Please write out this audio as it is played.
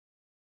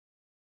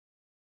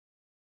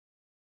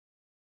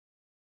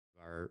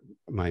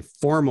my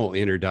formal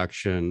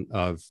introduction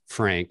of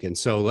Frank. And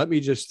so let me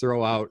just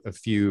throw out a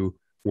few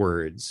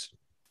words.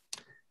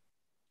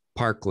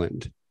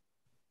 Parkland,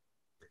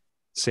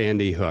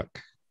 Sandy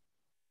Hook,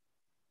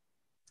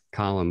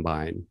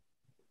 Columbine.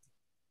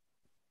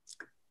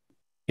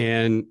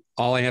 And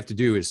all I have to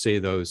do is say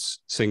those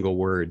single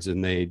words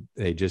and they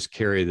just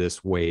carry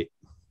this weight,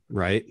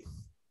 right?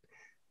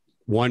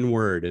 One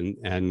word,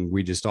 and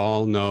we just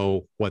all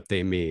know what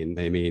they mean.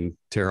 They mean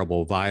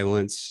terrible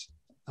violence,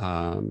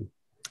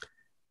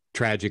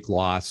 tragic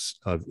loss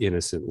of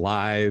innocent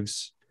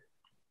lives,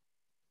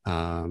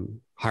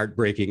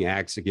 heartbreaking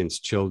acts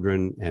against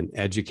children and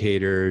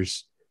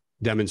educators,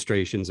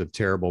 demonstrations of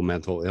terrible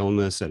mental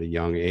illness at a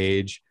young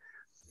age.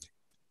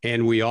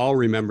 And we all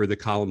remember the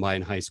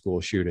Columbine High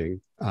School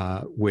shooting,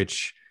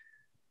 which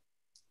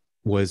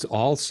was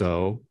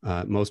also,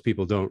 most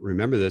people don't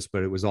remember this,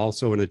 but it was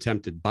also an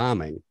attempted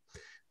bombing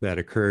that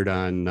occurred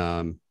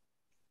on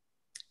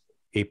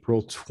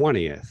April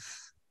 20th,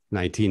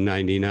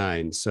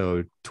 1999.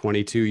 So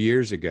 22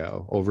 years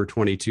ago, over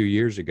 22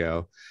 years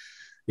ago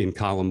in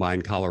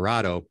Columbine,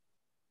 Colorado.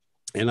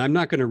 And I'm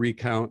not going to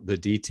recount the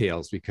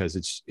details because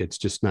it's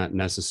just not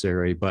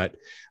necessary, but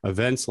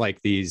events like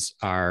these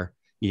are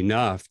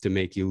enough to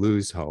make you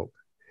lose hope.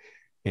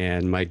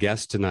 And my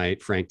guest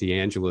tonight, Frank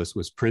DeAngelis,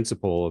 was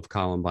principal of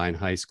Columbine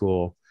High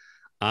School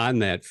on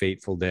that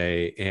fateful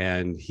day.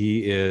 And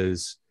he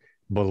is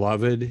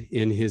beloved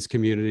in his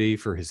community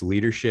for his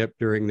leadership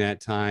during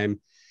that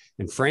time.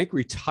 And Frank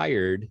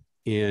retired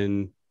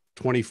in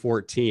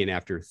 2014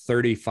 after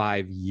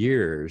 35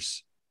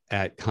 years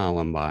at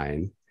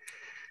Columbine.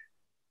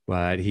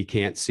 But he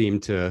can't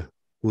seem to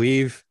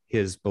leave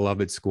his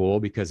beloved school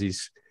because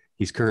he's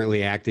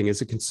currently acting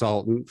as a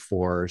consultant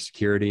for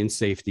security and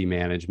safety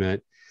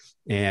management.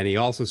 And he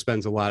also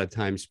spends a lot of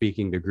time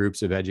speaking to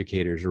groups of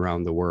educators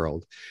around the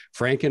world.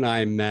 Frank and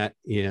I met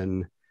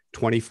in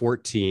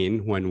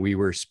 2014 when we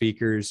were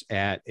speakers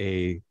at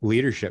a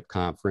leadership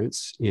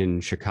conference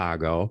in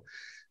Chicago.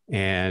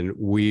 And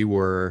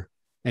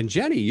and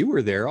Jenny, you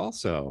were there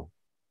also.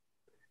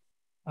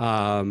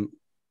 Frank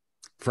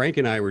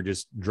and I were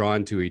just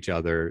drawn to each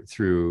other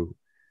through,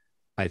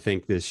 I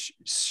think, this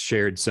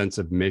shared sense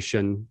of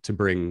mission to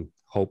bring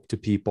hope to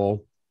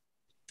people,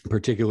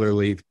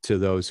 particularly to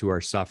those who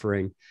are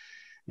suffering.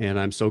 And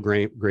I'm so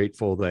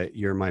grateful that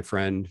you're my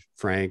friend,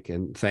 Frank,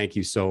 and thank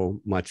you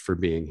so much for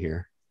being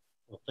here.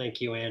 Well, thank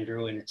you,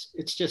 Andrew. And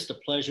it's just a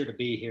pleasure to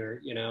be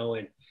here,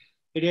 and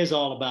it is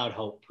all about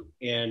hope.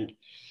 And,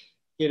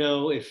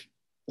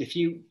 if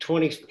you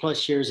 20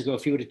 plus years ago,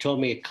 if you would have told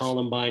me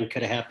Columbine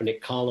could have happened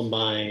at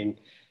Columbine,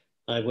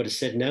 I would have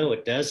said, no,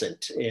 it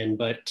doesn't.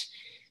 But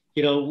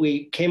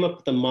we came up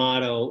with the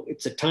motto,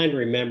 it's a time to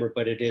remember,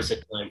 but it is a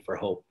time for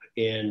hope.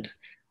 And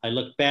I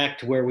look back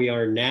to where we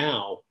are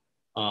now.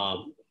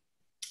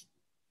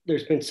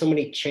 There's been so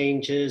many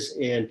changes,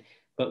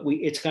 but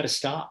it's got to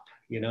stop,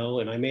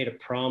 and I made a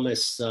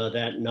promise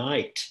that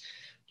night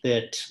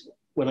that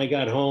when I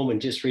got home and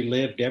just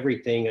relived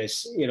everything, I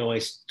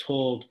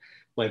told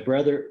my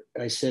brother,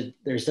 I said,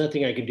 there's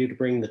nothing I can do to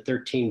bring the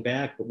 13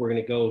 back, but we're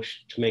going to go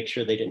to make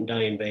sure they didn't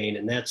die in vain.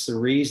 And that's the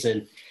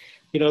reason,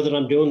 that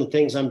I'm doing the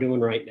things I'm doing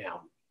right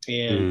now.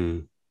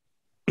 And,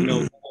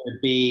 it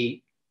would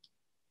be,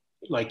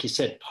 like you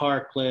said,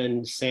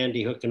 Parkland,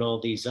 Sandy Hook, and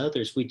all these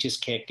others, we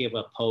just can't give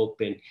up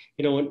hope. And,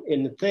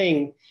 and the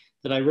thing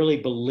that I really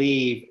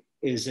believe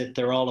is that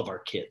they're all of our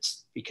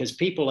kids, because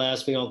people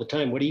ask me all the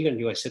time, what are you going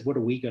to do? I said, what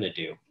are we going to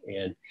do?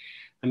 And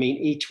I mean,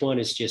 each one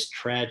is just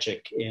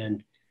tragic.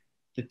 And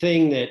the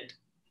thing that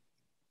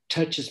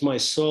touches my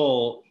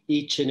soul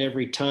each and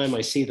every time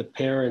I see the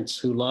parents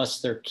who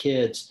lost their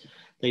kids,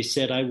 they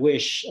said, I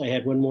wish I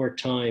had one more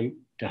time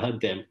to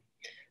hug them.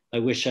 I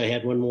wish I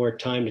had one more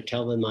time to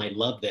tell them I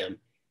love them.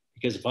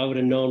 Because if I would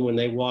have known when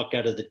they walked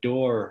out of the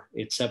door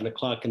at 7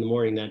 o'clock in the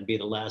morning, that'd be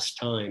the last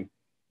time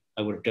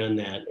I would have done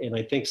that. And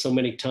I think so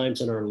many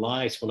times in our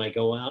lives, when I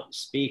go out and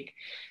speak,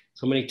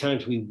 so many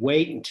times we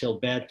wait until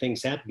bad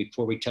things happen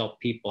before we tell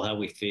people how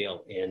we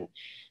feel. And,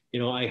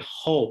 I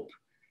hope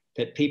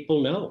that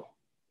people know.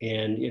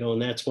 And,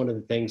 and that's one of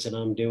the things that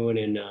I'm doing.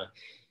 And,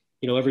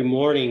 every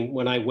morning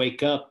when I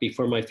wake up,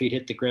 before my feet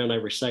hit the ground, I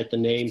recite the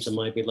names of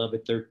my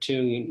beloved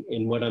 13.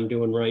 And what I'm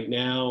doing right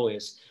now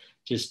is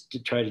just to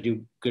try to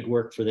do good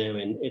work for them.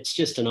 And it's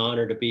just an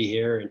honor to be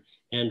here. And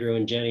Andrew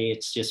and Jenny,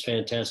 it's just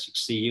fantastic to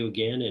see you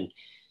again. And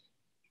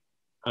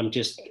I'm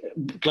just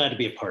glad to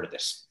be a part of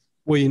this.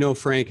 Well,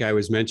 Frank, I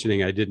was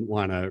mentioning I didn't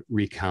want to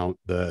recount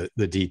the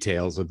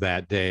details of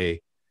that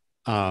day.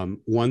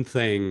 One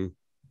thing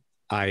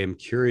I am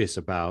curious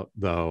about,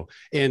 though,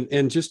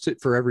 and just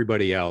for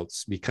everybody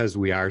else, because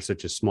we are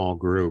such a small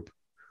group,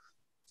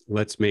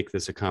 let's make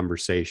this a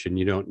conversation.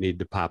 You don't need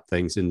to pop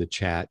things in the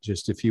chat.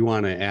 Just if you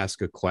want to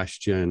ask a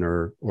question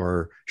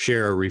or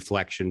share a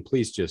reflection,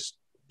 please just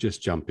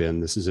jump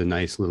in. This is a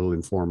nice little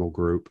informal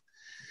group.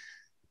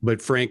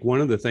 But Frank,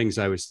 one of the things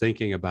I was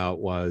thinking about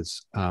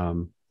was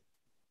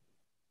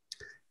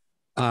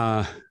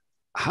how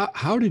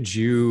did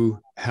you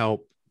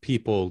help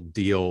people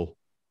deal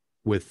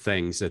with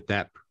things at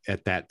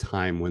that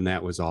time when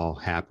that was all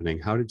happening?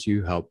 How did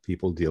you help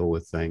people deal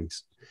with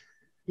things?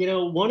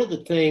 One of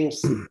the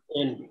things,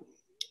 and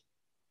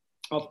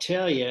I'll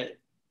tell you,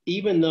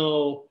 even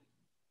though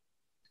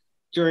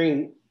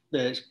during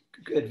the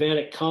event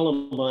at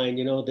Columbine,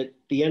 that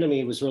the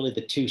enemy was really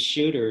the two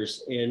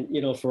shooters. And,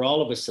 for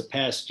all of us the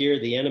past year,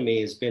 the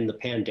enemy has been the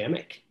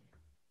pandemic.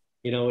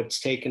 It's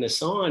taken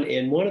us on.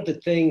 And one of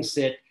the things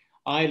that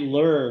I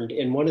learned,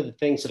 and one of the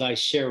things that I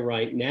share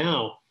right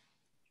now,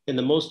 and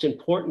the most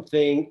important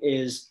thing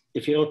is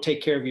if you don't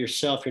take care of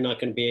yourself, you're not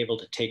going to be able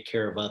to take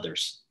care of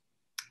others.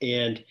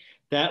 And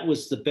that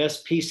was the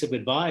best piece of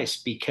advice,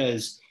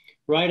 because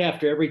right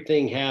after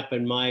everything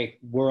happened, my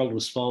world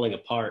was falling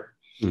apart.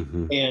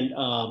 Mm-hmm.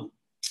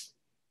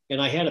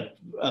 And I had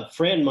a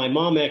friend, my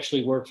mom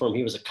actually worked for him.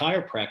 He was a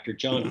chiropractor,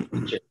 John,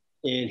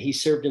 and he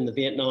served in the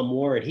Vietnam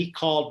War. And he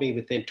called me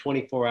within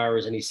 24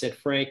 hours and he said,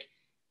 Frank,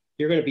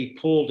 you're going to be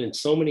pulled in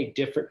so many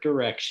different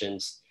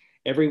directions.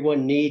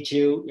 Everyone needs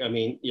you. I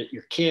mean,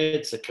 your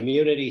kids, the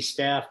community,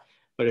 staff.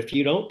 But if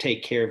you don't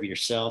take care of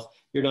yourself,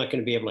 you're not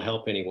going to be able to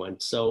help anyone.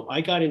 So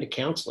I got into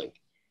counseling.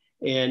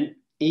 And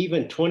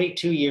even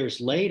 22 years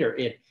later,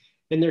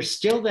 and there's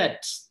still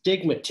that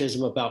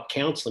stigmatism about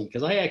counseling,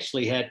 because I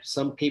actually had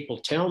some people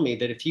tell me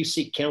that if you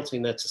seek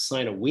counseling, that's a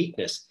sign of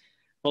weakness.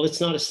 Well,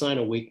 it's not a sign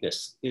of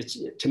weakness.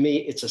 To me,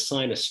 it's a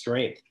sign of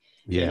strength.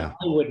 Yeah. And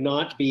I would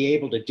not be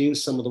able to do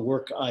some of the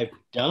work I've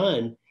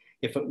done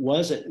if it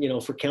wasn't,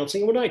 for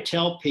counseling. When I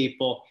tell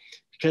people,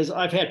 because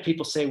I've had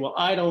people say, well,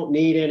 I don't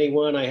need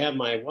anyone. I have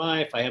my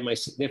wife, I have my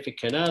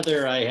significant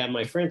other, I have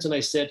my friends. And I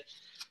said,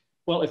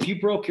 well, if you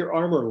broke your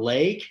arm or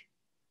leg,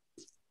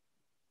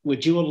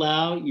 would you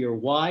allow your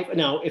wife?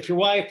 Now, if your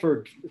wife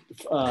or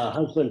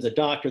husband's a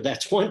doctor,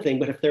 that's one thing.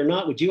 But if they're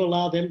not, would you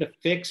allow them to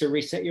fix or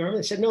reset your arm?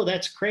 They said, no,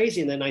 that's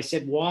crazy. And then I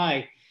said,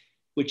 why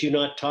would you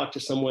not talk to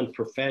someone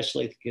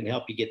professionally that can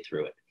help you get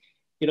through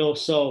it?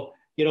 So,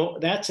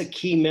 that's a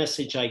key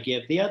message I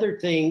give. The other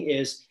thing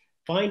is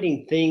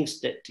finding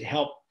things that to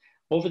help.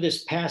 Over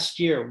this past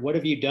year, what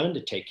have you done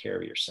to take care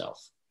of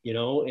yourself?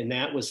 And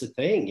that was the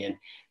thing.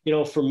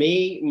 And, for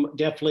me,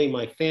 definitely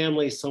my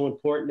family is so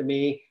important to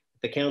me.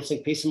 The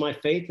counseling piece of my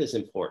faith is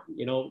important.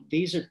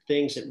 These are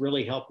things that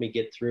really help me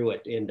get through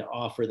it and to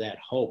offer that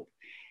hope.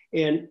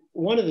 And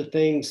one of the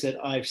things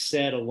that I've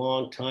said a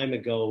long time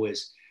ago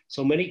is,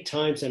 so many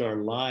times in our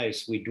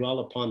lives, we dwell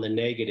upon the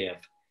negative,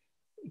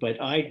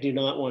 but I do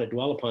not want to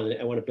dwell upon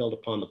it. I want to build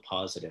upon the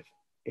positive.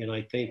 And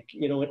I think,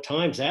 at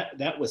times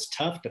that was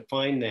tough to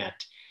find that,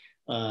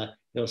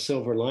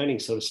 silver lining,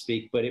 so to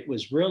speak, but it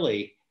was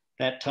really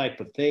that type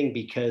of thing,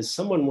 because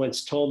someone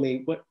once told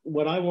me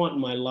what I want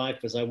in my life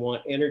is I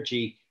want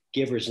energy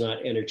givers,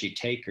 not energy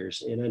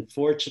takers. And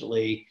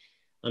unfortunately,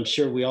 I'm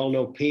sure we all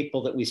know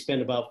people that we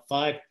spend about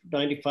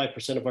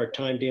 95% of our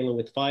time dealing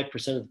with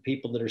 5% of the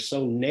people that are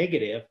so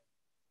negative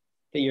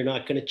that you're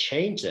not going to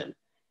change them.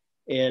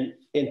 And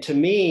to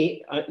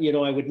me,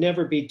 I would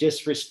never be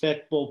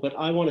disrespectful, but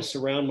I want to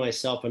surround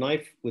myself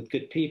with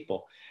good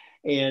people.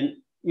 And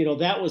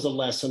that was a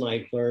lesson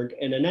I learned.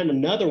 And then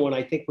another one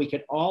I think we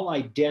can all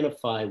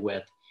identify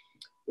with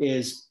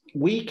is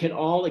we can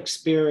all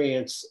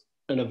experience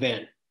an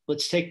event.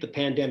 Let's take the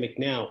pandemic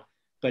now,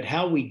 but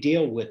how we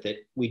deal with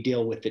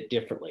it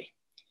differently.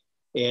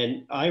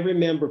 And I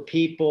remember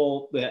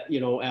people that,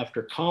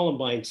 after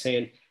Columbine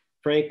saying,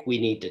 Frank, we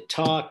need to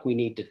talk, we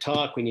need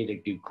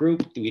to do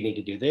group, we need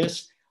to do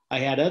this. I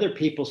had other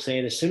people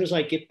saying, as soon as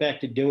I get back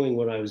to doing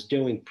what I was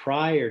doing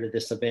prior to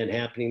this event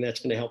happening,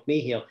 that's going to help me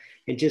heal.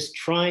 And just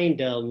trying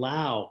to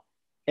allow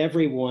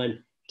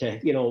everyone to,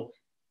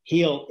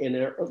 heal in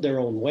their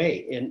own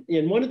way.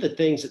 And one of the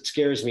things that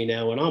scares me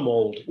now, and I'm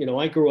old,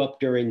 I grew up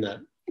during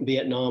the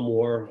Vietnam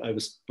War. I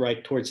was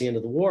right towards the end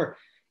of the war,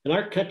 and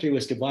our country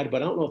was divided,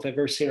 but I don't know if I've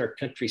ever seen our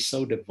country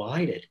so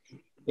divided.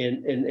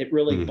 And it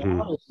really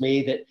bothers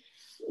me that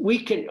we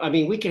can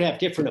have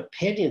different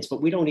opinions,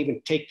 but we don't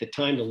even take the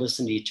time to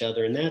listen to each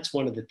other. And that's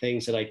one of the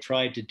things that I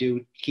tried to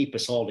do, keep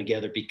us all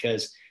together,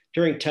 because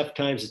during tough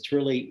times, it's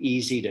really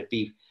easy to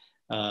be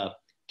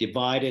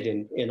divided.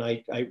 And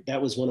I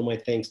that was one of my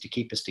things to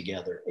keep us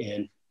together.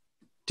 And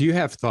do you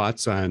have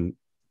thoughts on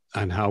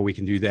how we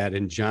can do that?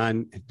 And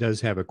John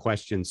does have a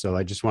question. So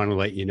I just want to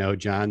let you know,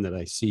 John, that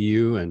I see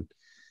you and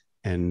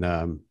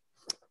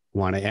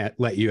want to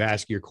let you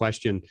ask your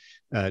question.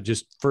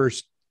 Just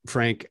first,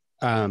 Frank,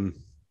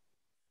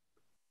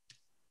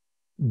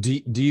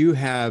 do you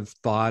have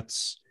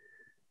thoughts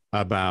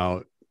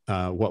about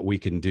what we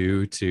can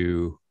do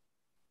to,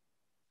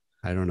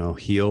 I don't know,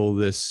 heal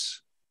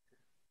this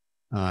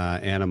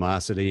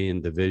animosity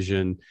and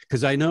division?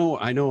 Because I know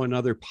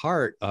another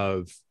part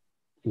of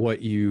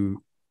what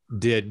you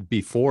did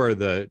before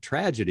the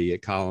tragedy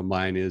at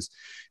Columbine is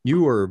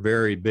you were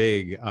very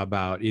big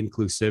about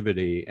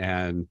inclusivity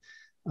and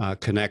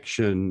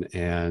connection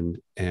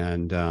and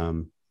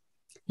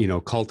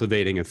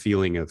cultivating a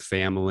feeling of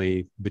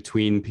family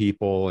between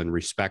people and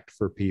respect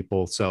for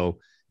people. So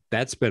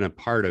that's been a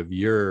part of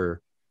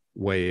your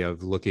way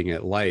of looking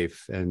at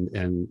life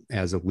and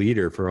as a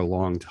leader for a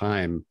long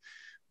time.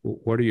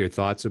 What are your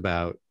thoughts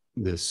about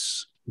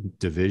this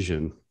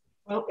division?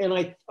 Well, and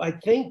I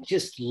think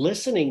just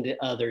listening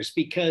to others,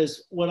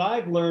 because what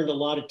I've learned a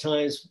lot of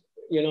times,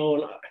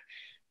 and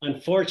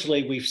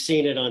unfortunately we've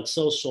seen it on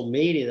social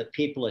media that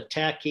people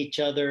attack each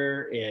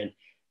other and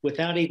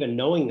without even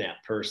knowing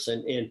that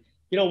person. And,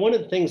 one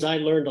of the things I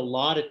learned a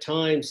lot of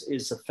times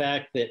is the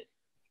fact that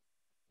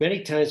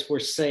many times we're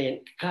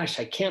saying, gosh,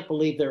 I can't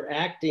believe they're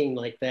acting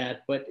like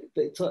that. But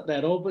it's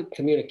that open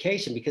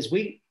communication, because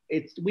we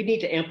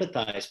need to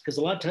empathize, because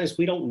a lot of times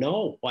we don't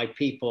know why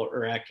people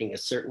are acting a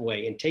certain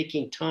way, and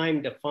taking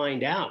time to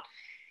find out.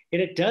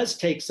 And it does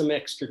take some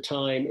extra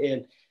time.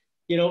 And,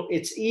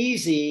 it's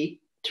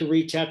easy to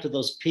reach out to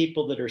those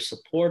people that are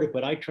supportive,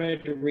 but I try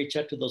to reach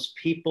out to those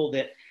people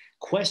that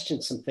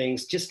question some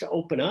things just to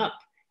open up.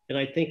 And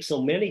I think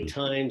so many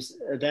times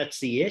that's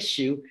the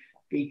issue,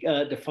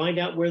 to find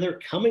out where they're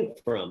coming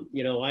from.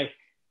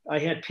 I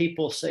had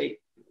people say,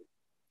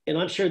 and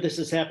I'm sure this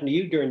has happened to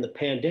you during the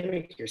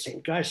pandemic, you're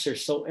saying, gosh, they're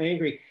so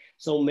angry,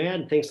 so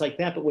mad, and things like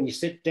that. But when you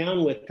sit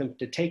down with them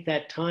to take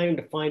that time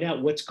to find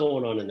out what's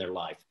going on in their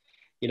life,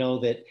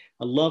 that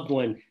a loved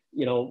one,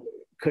 they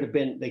could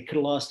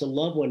have lost a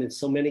loved one in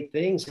so many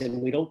things,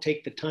 and we don't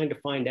take the time to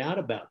find out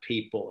about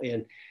people.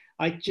 And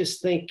I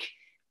just think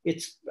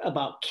it's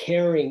about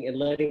caring and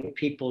letting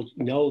people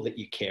know that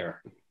you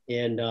care.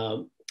 And,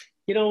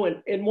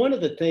 and one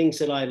of the things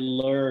that I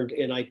learned,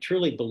 and I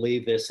truly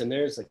believe this, and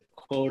there's a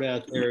quote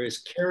out there, is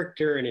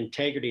character and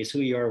integrity is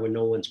who you are when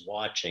no one's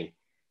watching.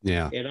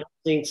 Yeah. And I've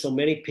seen so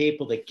many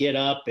people that get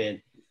up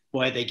and,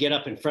 boy, they get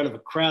up in front of a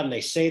crowd and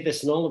they say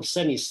this, and all of a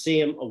sudden you see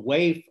them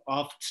away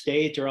off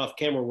stage or off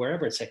camera,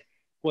 wherever, and say,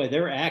 boy,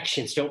 their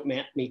actions don't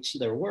match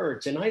their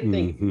words. And I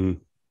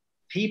think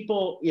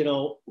people,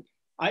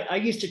 I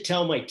used to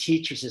tell my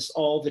teachers this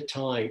all the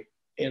time,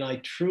 and I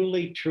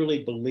truly,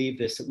 truly believe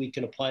this, that we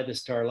can apply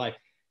this to our life.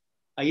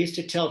 I used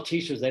to tell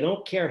teachers, they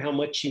don't care how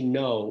much you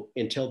know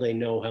until they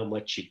know how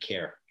much you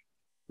care.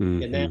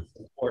 And that's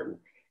important.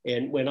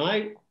 And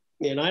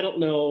I don't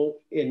know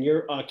in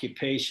your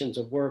occupations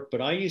of work, but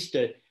I used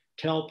to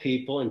tell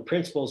people, and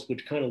principals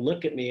would kind of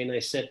look at me, and I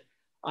said,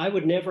 I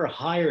would never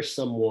hire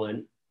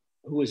someone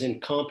who was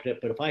incompetent,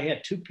 but if I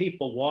had two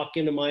people walk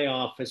into my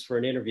office for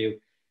an interview,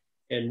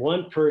 and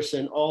one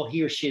person, all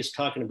he or she is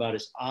talking about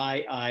is,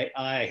 I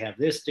have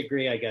this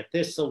degree, I got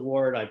this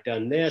award, I've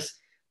done this.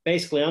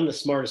 Basically, I'm the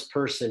smartest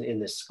person in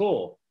this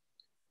school.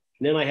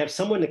 And then I have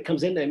someone that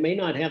comes in that may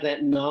not have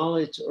that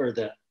knowledge or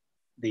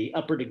the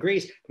upper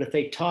degrees, but if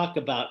they talk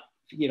about,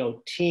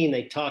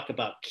 they talk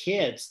about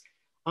kids,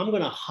 I'm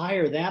going to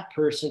hire that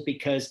person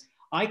because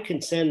I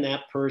can send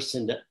that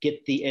person to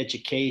get the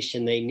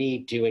education they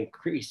need to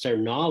increase their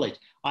knowledge.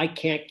 I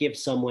can't give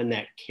someone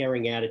that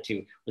caring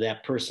attitude or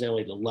that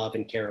personality to love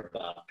and care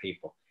about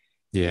people.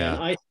 Yeah.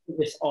 And I see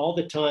this all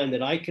the time,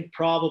 that I could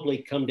probably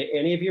come to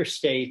any of your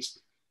states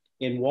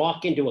and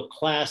walk into a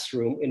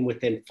classroom, and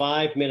within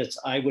 5 minutes,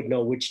 I would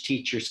know which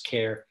teachers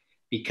care,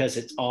 because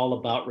it's all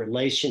about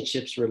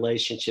relationships with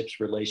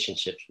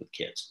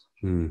kids.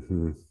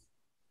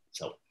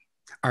 So,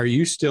 are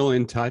you still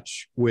in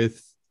touch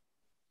with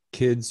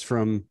kids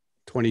from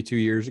 22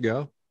 years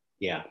ago?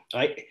 Yeah,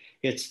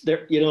 it's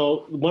there.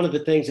 One of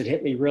the things that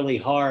hit me really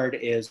hard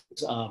is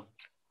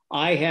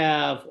I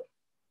have,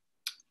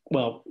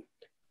 well,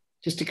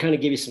 just to kind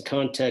of give you some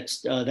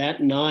context,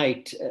 that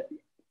night,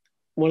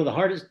 one of the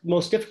hardest,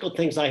 most difficult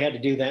things I had to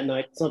do that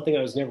night, something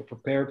I was never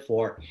prepared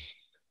for,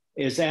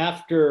 is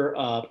after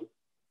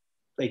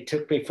they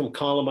took me from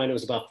Columbine. It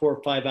was about 4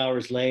 or 5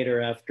 hours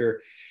later,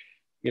 after,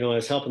 I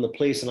was helping the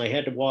police, and I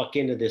had to walk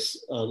into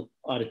this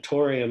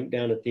auditorium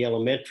down at the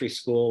elementary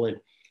school. And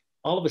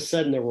all of a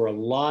sudden there were a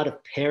lot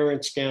of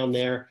parents down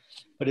there.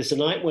 But as the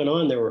night went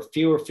on, there were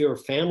fewer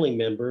family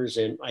members.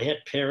 And I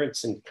had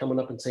parents and coming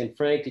up and saying,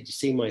 Frank, did you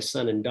see my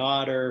son and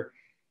daughter?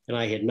 And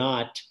I had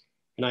not.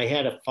 And I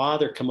had a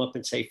father come up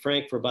and say,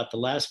 Frank, for about the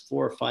last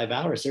 4 or 5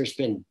 hours, there's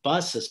been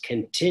buses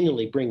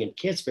continually bringing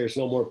kids. There's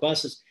no more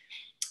buses.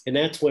 And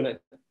that's when a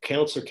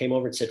counselor came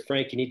over and said,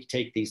 Frank, you need to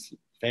take these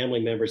family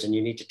members and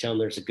you need to tell them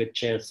there's a good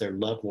chance their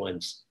loved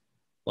ones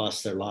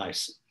lost their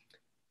lives.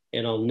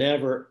 And I'll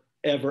never,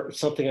 ever,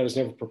 something I was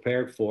never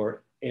prepared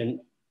for.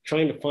 And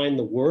trying to find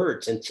the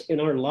words. And in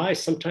our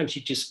lives, sometimes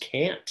you just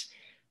can't.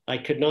 I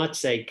could not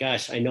say,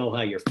 gosh, I know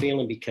how you're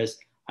feeling, because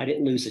I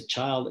didn't lose a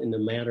child in the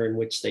manner in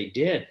which they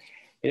did.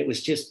 And it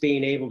was just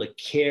being able to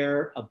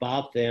care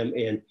about them.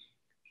 And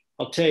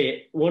I'll tell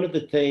you, one of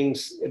the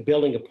things,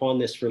 building upon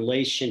this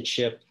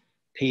relationship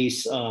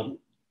piece, I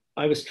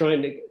was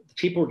trying to,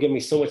 people were giving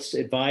me so much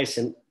advice.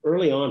 And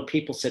early on,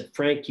 people said,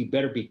 Frank, you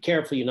better be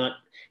careful. You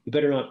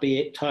better not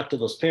talk to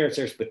those parents.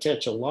 There's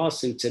potential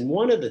lawsuits. And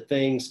one of the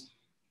things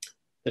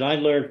that I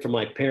learned from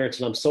my parents,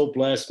 and I'm so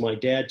blessed, my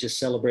dad just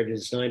celebrated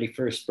his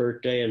 91st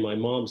birthday and my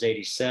mom's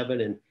 87,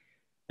 and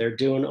they're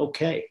doing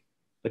okay.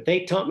 But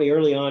they taught me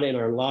early on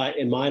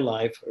in my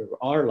life, or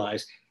our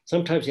lives,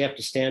 sometimes you have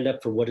to stand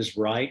up for what is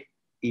right,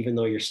 even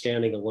though you're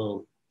standing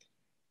alone.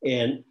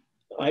 And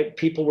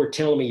people were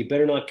telling me, you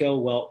better not go.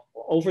 Well,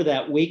 over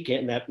that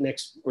weekend,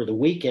 the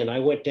weekend, I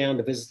went down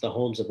to visit the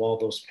homes of all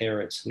those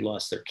parents who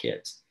lost their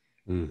kids.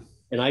 Mm.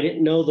 And I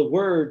didn't know the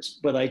words,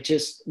 but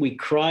we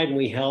cried and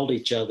we held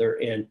each other.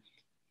 And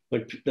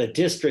when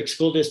the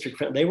school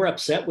district, they were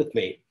upset with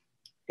me.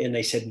 And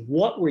they said,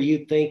 what were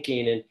you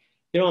thinking? And,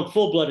 I'm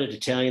full-blooded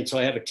Italian, so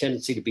I have a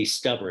tendency to be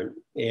stubborn.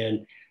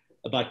 And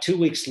about 2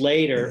 weeks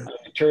later, I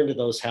returned to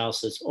those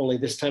houses, only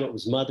this time it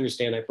was Mother's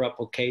Day, and I brought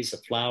bouquets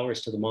of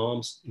flowers to the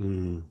moms.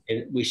 Mm.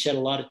 And we shed a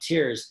lot of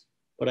tears.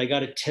 But I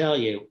got to tell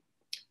you,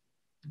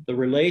 the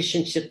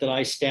relationship that I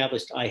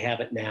established, I have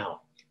it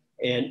now.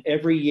 And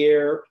every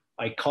year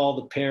I call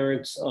the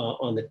parents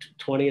on the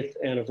 20th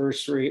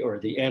anniversary or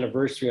the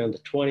anniversary on the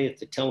 20th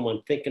to tell them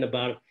I'm thinking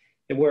about them.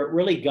 And where it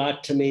really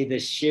got to me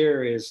this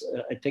year is,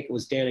 I think it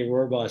was Danny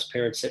Rohrbaugh's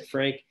parents said,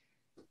 Frank,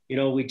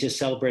 we just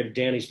celebrated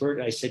Danny's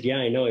birthday. I said, yeah,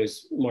 I know, it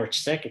was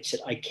March 2nd. She said,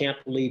 I can't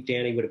believe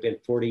Danny would have been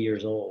 40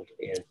 years old.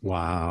 And,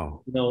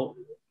 wow.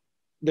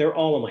 They're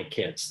all of my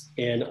kids,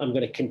 and I'm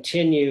going to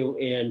continue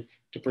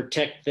to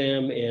protect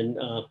them. And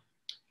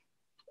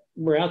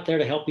we're out there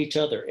to help each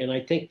other. And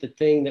I think the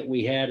thing that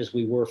we had is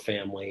we were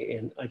family.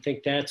 And I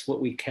think that's what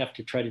we have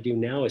to try to do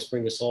now is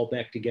bring us all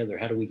back together.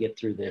 How do we get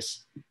through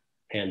this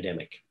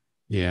pandemic?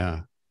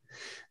 Yeah.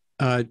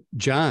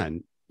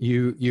 John,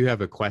 you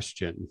have a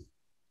question.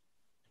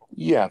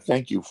 Yeah,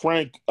 thank you,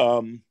 Frank.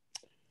 I'm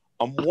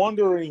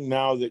wondering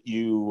now that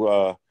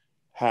you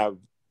have,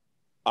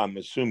 I'm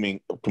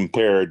assuming,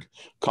 compared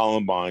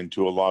Columbine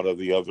to a lot of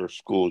the other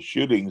school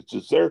shootings,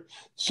 is there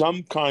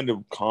some kind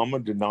of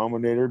common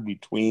denominator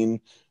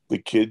between the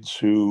kids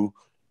who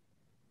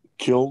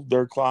killed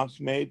their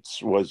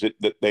classmates? Was it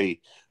that they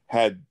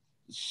had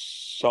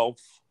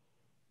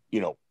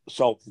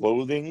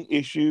self-loathing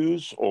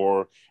issues,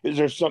 or is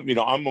there something,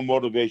 I'm a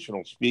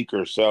motivational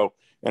speaker,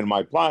 and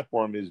my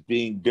platform is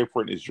being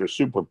different is your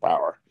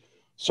superpower.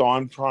 So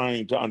I'm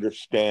trying to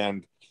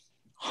understand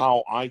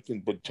how I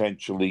can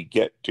potentially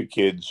get to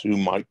kids who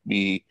might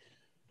be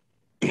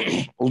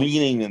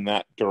leaning in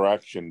that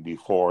direction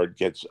before it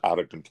gets out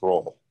of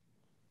control.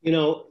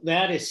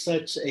 That is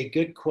such a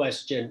good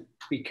question,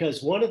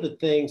 because one of the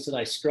things that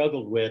I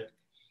struggled with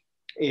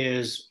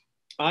is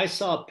I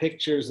saw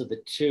pictures of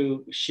the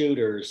two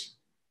shooters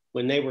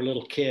when they were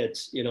little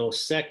kids,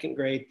 second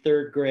grade,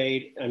 third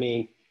grade. I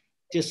mean,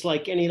 just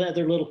like any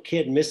other little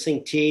kid,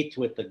 missing teeth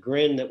with a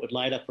grin that would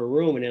light up a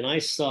room. And then I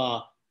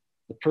saw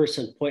the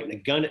person pointing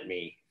a gun at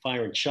me,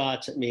 firing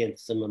shots at me and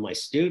some of my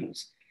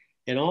students.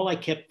 And all I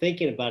kept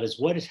thinking about is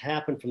what has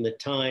happened from the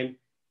time,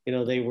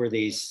 they were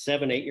these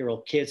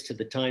 7-8-year-old kids to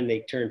the time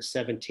they turned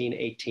 17,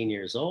 18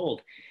 years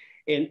old.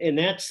 And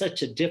that's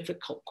such a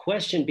difficult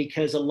question,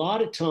 because a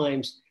lot of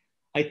times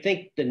I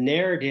think the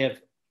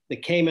narrative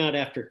that came out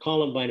after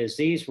Columbine is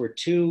these were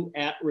two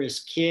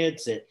at-risk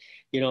kids that,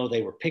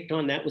 they were picked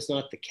on. That was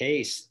not the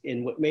case.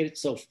 And what made it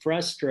so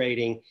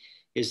frustrating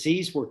is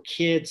these were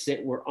kids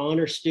that were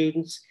honor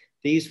students.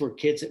 These were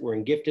kids that were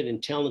in gifted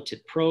and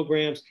talented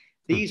programs.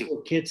 These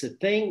were kids, the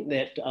thing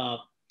that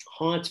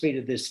haunts me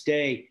to this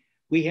day,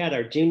 we had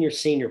our junior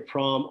senior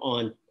prom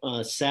on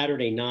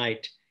Saturday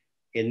night,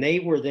 and they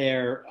were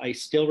there. I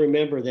still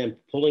remember them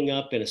pulling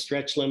up in a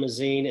stretch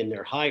limousine, and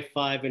they're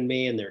high-fiving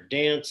me, and they're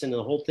dancing and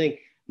the whole thing,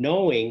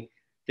 knowing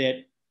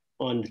that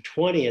on the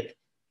 20th,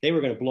 they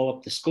were going to blow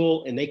up the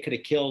school, and they could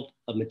have killed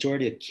a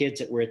majority of the kids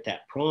that were at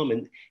that prom.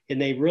 And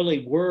they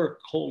really were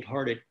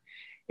cold-hearted.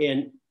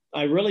 And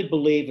I really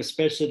believe,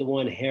 especially the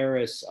one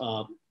Harris,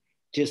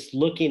 just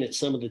looking at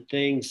some of the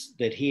things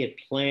that he had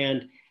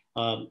planned,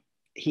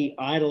 he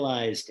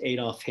idolized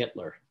Adolf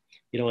Hitler.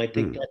 I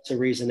think that's the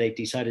reason they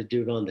decided to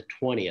do it on the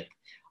 20th.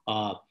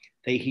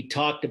 He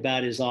talked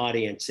about his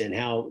audience and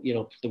how,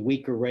 the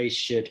weaker race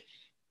should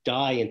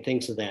die and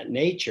things of that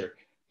nature.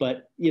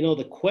 But,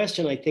 the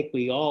question I think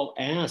we all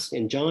ask,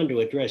 and John, to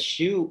address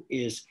you,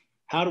 is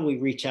how do we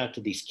reach out to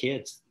these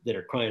kids that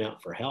are crying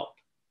out for help?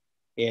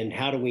 And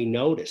how do we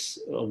notice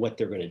what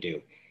they're going to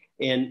do?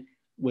 And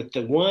with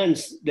the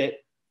ones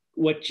that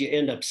what you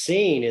end up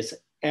seeing is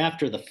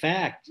after the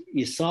fact,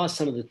 you saw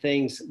some of the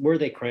things, were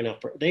they crying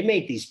out for? They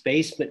made these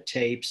basement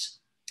tapes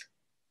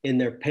in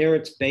their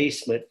parents'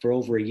 basement for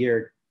over a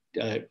year,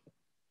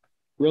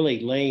 really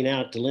laying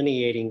out,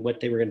 delineating what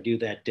they were going to do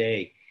that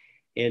day.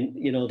 And,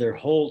 their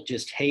whole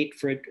just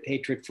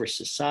hatred for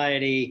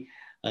society.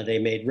 They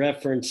made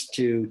reference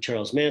to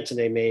Charles Manson.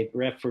 They made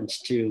reference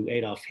to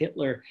Adolf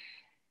Hitler.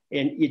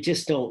 And you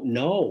just don't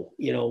know,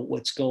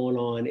 what's going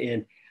on.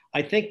 And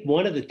I think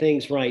one of the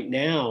things right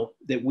now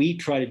that we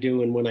try to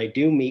do, and when I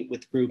do meet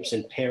with groups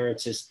and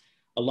parents, is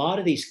a lot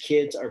of these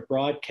kids are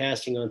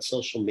broadcasting on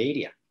social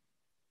media.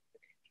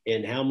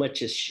 And how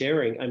much is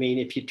sharing? I mean,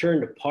 if you turn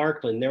to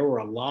Parkland, there were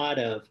a lot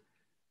of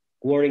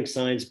warning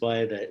signs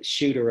by the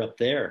shooter up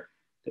there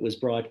that was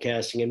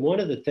broadcasting. And one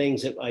of the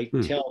things that I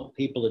tell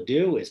people to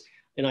do is,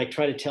 and I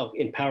try to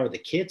empower the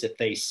kids, if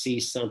they see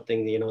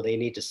something, they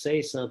need to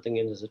say something.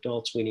 And as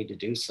adults, we need to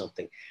do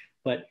something.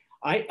 But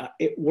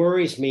it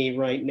worries me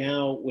right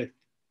now with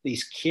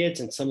these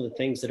kids and some of the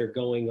things that are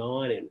going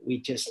on. And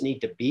we just need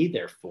to be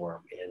there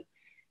for them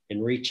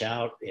and reach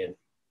out. And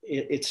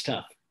it's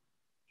tough.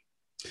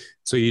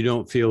 So you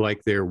don't feel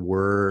like there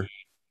were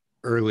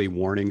early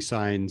warning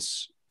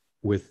signs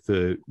with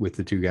the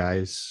two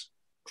guys?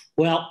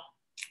 Well,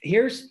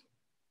 here's,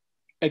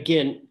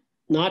 again,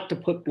 not to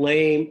put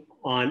blame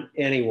on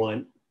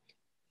anyone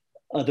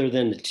other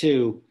than the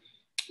two,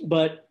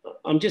 but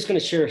I'm just going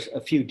to share a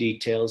few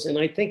details. And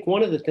I think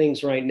one of the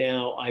things right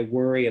now I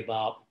worry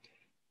about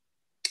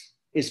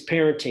is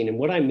parenting. And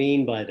what I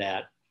mean by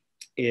that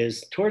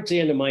is towards the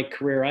end of my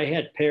career, I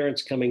had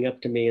parents coming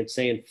up to me and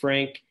saying,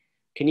 Frank,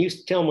 can you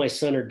tell my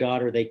son or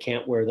daughter they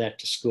can't wear that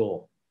to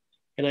school?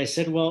 And I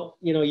said, well,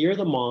 you're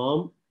the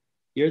mom.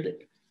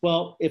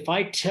 Well, if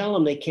I tell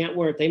them they can't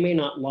wear it, they may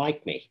not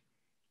like me.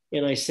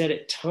 And I said,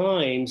 at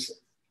times,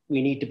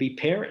 we need to be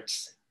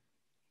parents.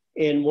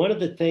 And one of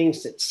the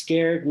things that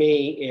scared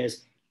me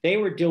is they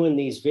were doing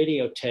these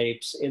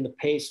videotapes in the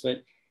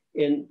basement,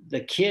 and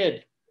the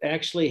kid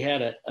actually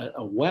had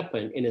a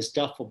weapon in his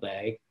duffel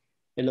bag.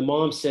 And the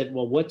mom said,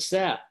 well, what's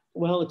that?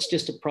 Well, it's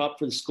just a prop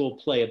for the school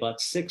play. About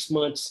 6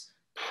 months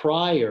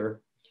prior,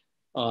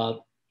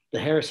 the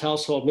Harris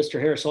household,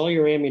 Mr. Harris, all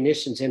your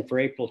ammunition's in for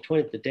April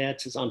 20th. The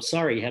dad says, I'm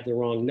sorry, you have the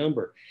wrong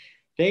number.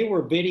 They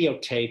were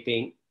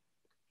videotaping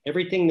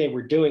everything they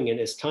were doing. And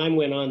as time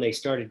went on, they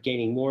started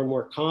gaining more and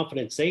more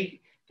confidence.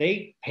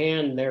 They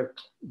panned their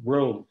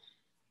room.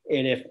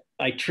 And if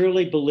I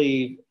truly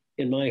believe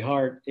in my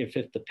heart, if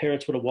the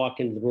parents would have walked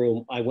into the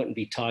room, I wouldn't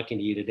be talking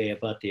to you today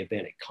about the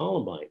event at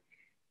Columbine.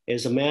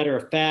 As a matter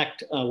of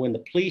fact, when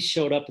the police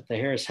showed up at the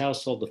Harris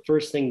household, the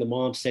first thing the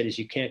mom said is,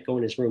 you can't go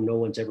in his room. No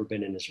one's ever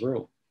been in his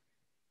room.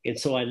 And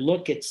so I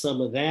look at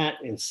some of that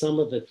and some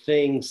of the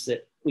things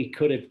that we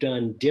could have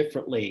done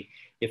differently.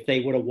 If they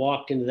would have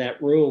walked into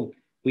that room,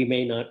 we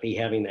may not be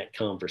having that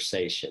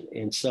conversation.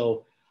 And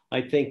so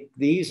I think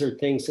these are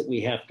things that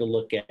we have to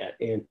look at,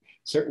 and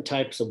certain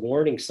types of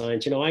warning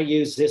signs. I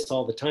use this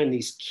all the time.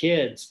 These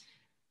kids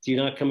do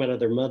not come out of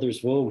their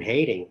mother's womb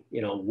hating,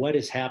 what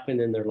has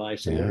happened in their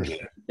lives, and there's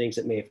things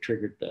that may have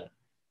triggered the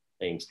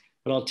things.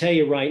 But I'll tell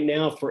you right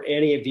now, for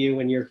any of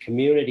you in your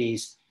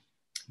communities,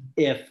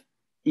 if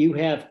you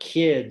have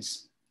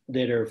kids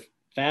that are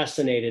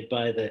fascinated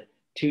by the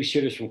two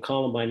shooters from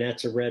Columbine,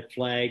 that's a red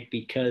flag,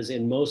 because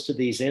in most of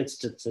these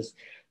instances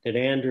that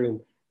Andrew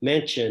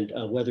mentioned,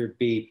 whether it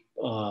be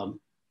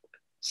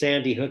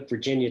Sandy Hook,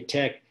 Virginia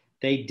Tech,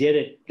 they did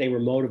it, they were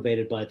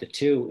motivated by the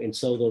two. And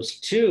so those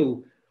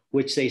two,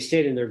 which they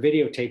said in their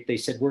videotape, they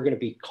said, we're going to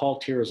be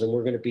cult heroes and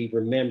we're going to be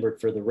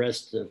remembered for the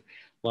rest of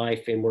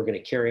life, and we're going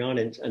to carry on.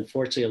 And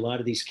unfortunately, a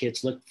lot of these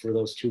kids look for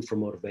those two for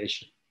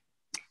motivation.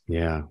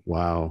 Yeah.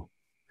 Wow.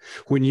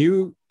 When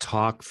you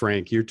talk,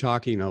 Frank, you're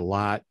talking a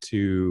lot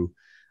to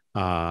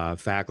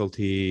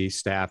faculty,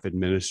 staff,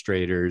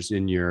 administrators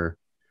when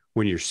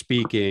you're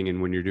speaking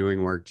and when you're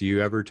doing work. Do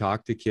you ever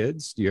talk to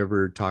kids? Do you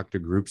ever talk to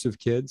groups of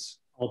kids?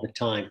 All the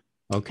time.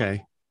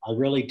 Okay. I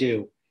really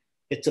do.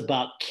 It's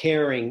about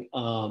caring.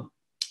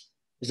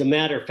 As a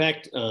matter of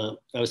fact, I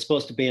was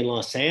supposed to be in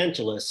Los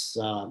Angeles.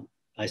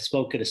 I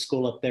spoke at a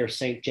school up there,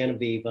 St.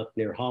 Genevieve, up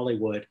near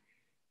Hollywood.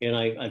 And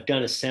I've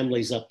done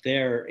assemblies up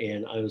there,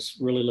 and I was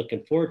really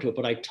looking forward to it.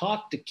 But I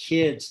talked to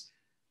kids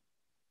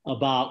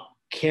about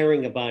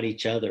caring about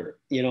each other.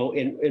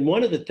 And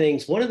one of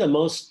the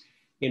most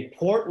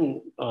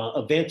important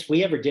events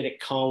we ever did at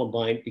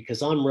Columbine,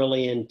 because I'm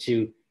really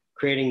into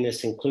creating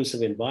this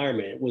inclusive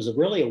environment, it was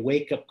really a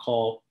wake-up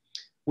call.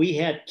 We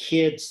had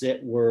kids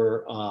that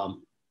were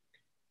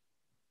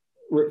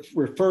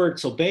referred.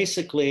 So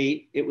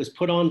basically, it was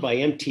put on by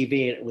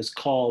MTV, and it was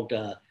called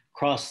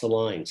Cross the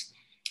Lines.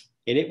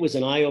 And it was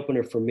an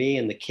eye-opener for me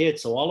and the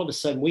kids. So all of a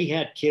sudden, we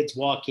had kids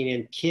walking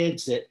in,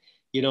 kids that,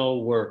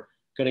 were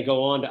going to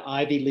go on to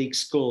Ivy League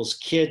schools,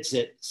 kids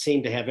that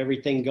seemed to have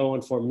everything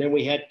going for them. Then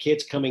we had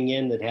kids coming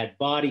in that had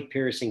body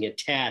piercing and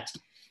tats.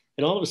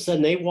 And all of a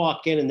sudden, they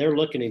walk in and they're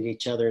looking at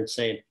each other and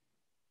saying,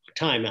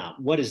 time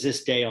out, what is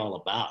this day all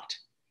about?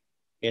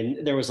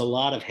 And there was a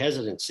lot of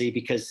hesitancy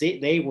because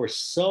they were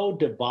so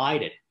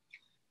divided.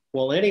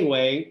 Well,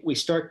 anyway, we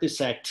start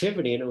this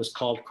activity, and it was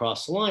called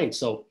Cross the Line.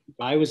 So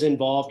I was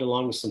involved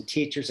along with some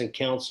teachers and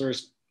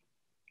counselors.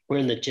 We're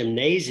in the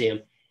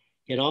gymnasium,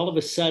 and all of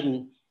a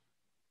sudden,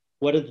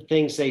 one of the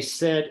things they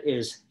said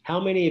is,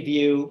 how many of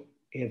you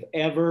have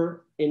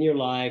ever in your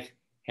life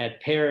had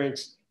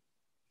parents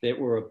that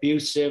were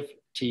abusive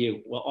to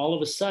you? Well, all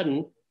of a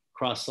sudden,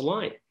 cross the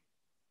line.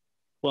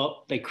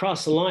 Well, they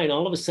cross the line.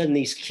 All of a sudden,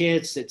 these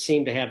kids that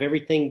seem to have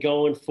everything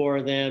going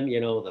for them,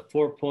 the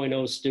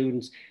 4.0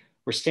 students,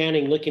 were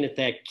standing looking at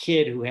that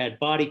kid who had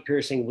body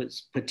piercing,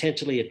 was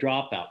potentially a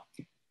dropout.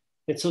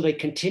 And so they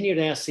continued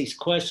to ask these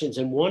questions.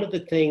 And one of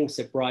the things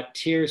that brought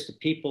tears to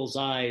people's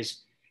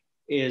eyes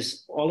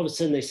is all of a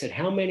sudden they said,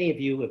 how many of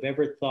you have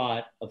ever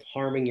thought of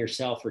harming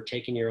yourself or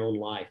taking your own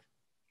life?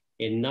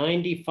 And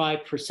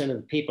 95% of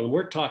the people, and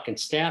we're talking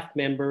staff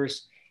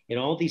members, and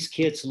all these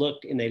kids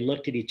looked, and they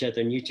looked at each other,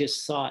 and you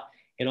just saw it.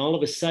 And all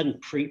of a sudden,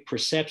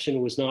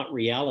 perception was not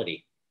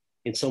reality.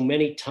 And so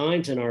many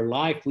times in our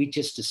life, we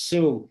just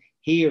assume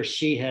he or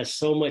she has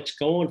so much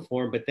going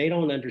for them, but they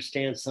don't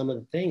understand some of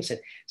the things. And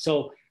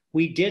so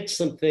we did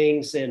some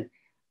things, and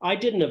I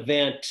did an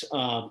event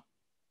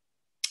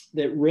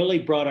that really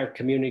brought our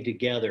community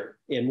together.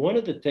 And one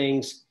of the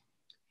things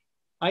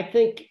I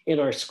think in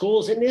our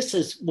schools, and this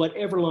is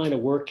whatever line of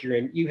work you're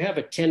in, you have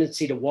a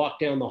tendency to walk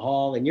down the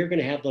hall and you're going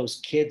to have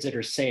those kids that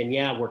are saying,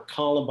 yeah, we're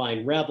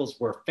Columbine rebels,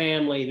 we're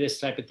family, this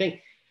type of thing.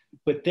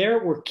 But there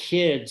were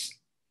kids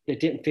that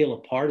didn't feel a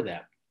part of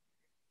that.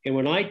 And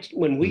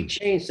when we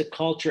changed the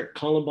culture at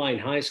Columbine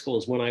High School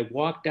is when I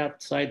walked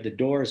outside the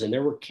doors and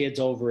there were kids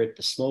over at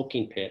the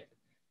smoking pit,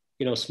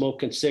 you know,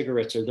 smoking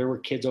cigarettes, or there were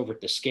kids over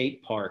at the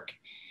skate park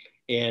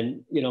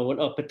and, you know, went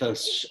up at the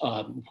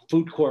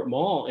food court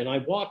mall. And I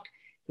walked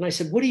and I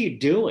said, what are you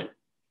doing?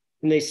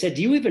 And they said,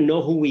 do you even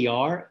know who we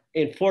are?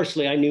 And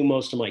fortunately, I knew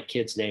most of my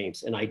kids'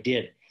 names, and I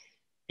did.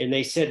 And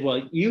they said,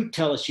 well, you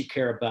tell us you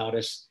care about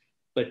us,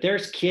 but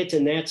there's kids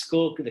in that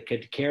school that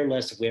could care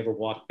less if we ever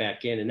walked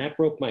back in. And that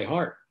broke my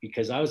heart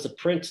because I was the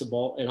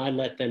principal and I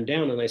let them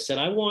down. And I said,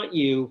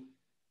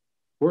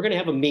 we're going to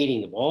have a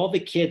meeting of all the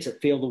kids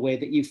that feel the way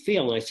that you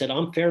feel. And I said,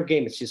 I'm fair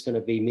game. It's just going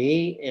to be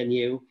me and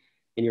you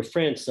and your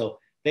friends. So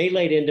they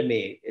laid into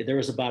me. There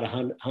was about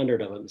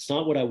 100 of them. It's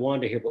not what I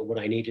wanted to hear, but what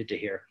I needed to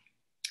hear.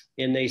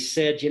 And they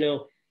said, you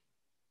know,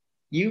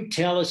 you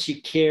tell us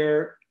you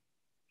care,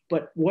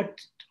 but what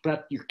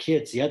about your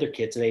kids, the other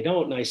kids? And they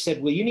don't. And I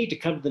said, well, you need to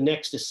come to the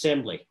next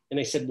assembly. And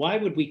they said, why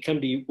would we come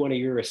to one of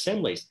your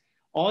assemblies?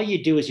 All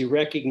you do is you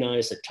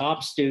recognize the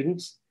top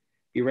students,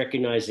 you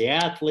recognize the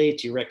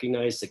athletes, you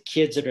recognize the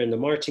kids that are in the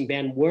marching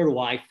band. Where do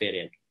I fit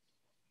in?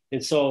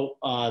 And so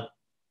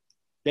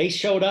they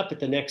showed up at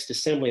the next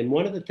assembly. And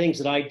one of the things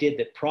that I did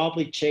that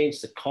probably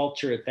changed the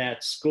culture at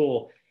that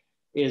school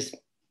is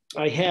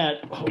I had,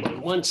 hold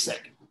on one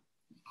second.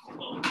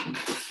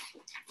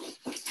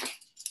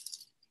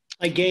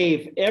 I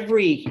gave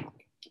every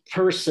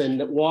person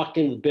that walked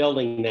in the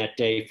building that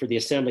day for the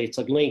assembly, it's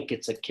a link,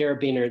 it's a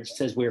carabiner, it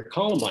says we're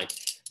Columbine.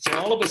 So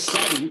all of a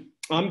sudden,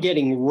 I'm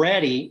getting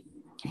ready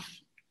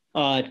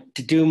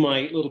to do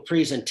my little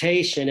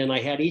presentation, and I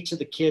had each of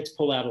the kids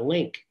pull out a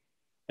link.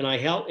 And I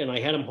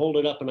had them hold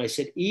it up, and I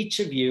said, each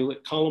of you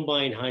at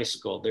Columbine High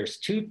School, there's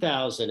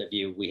 2,000 of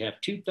you. We have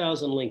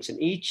 2,000 links,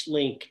 and each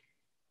link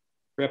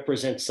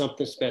represents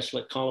something special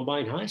at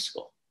Columbine High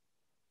School.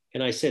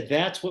 And I said,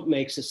 that's what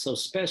makes it so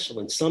special.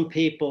 And some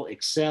people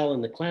excel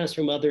in the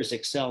classroom, others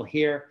excel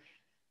here.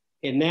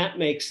 And that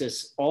makes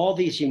us all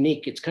these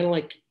unique. It's kind of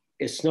like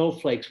as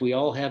snowflakes, we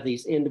all have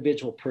these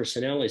individual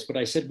personalities. But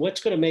I said,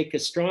 what's going to make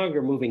us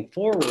stronger moving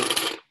forward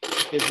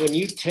is when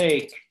you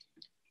take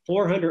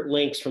 400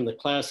 links from the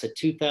class of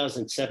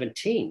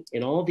 2017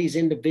 and all these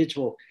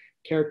individual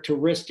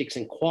characteristics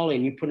and quality,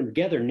 and you put them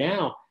together.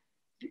 Now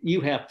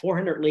you have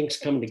 400 links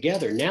coming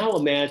together. Now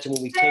imagine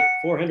when we take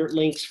 400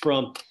 links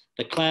from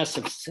the class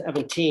of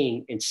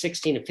 17 and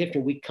 16 and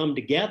 15, we come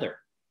together.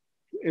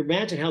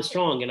 Imagine how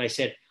strong. And I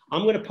said,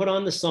 I'm going to put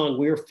on the song,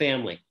 We're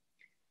Family.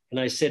 And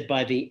I said,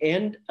 by the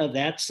end of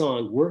that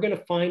song, we're going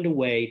to find a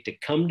way to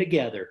come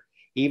together.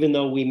 Even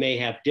though we may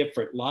have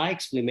different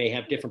likes, we may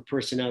have different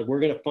personalities, we're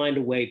going to find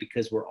a way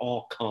because we're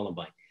all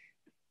Columbine.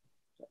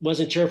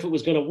 Wasn't sure if it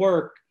was going to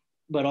work,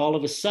 but all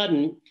of a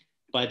sudden,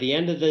 by the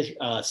end of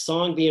the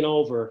song being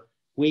over,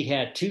 we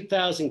had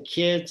 2,000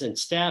 kids and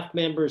staff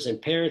members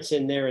and parents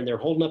in there, and they're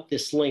holding up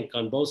this link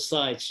on both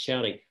sides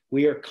shouting,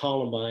 we are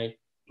Columbine,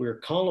 we're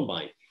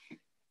Columbine.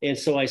 And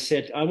so I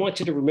said, I want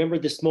you to remember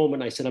this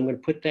moment. I said, I'm going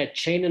to put that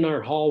chain in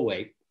our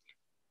hallway.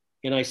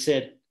 And I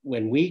said,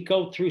 when we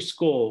go through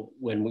school,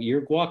 when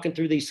you're walking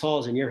through these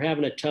halls and you're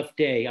having a tough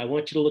day, I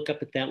want you to look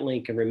up at that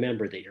link and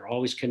remember that you're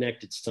always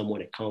connected to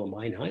someone at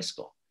Columbine High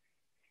School.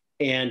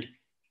 And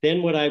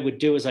then what I would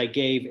do is I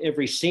gave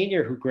every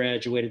senior who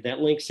graduated that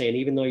link saying,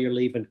 even though you're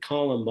leaving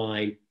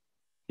Columbine,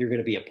 you're going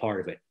to be a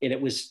part of it. And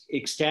it was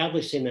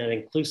establishing that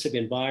inclusive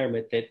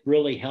environment that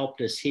really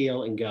helped us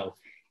heal and go.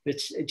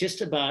 It's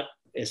just about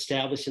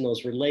establishing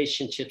those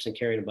relationships and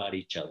caring about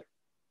each other.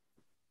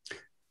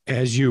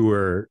 As you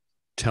were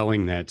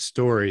telling that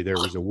story, there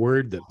was a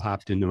word that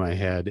popped into my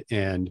head.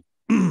 And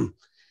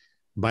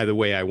by the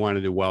way, I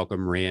wanted to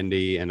welcome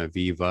Randy and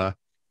Aviva.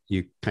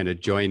 You kind of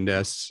joined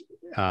us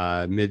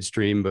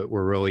midstream, but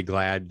we're really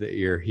glad that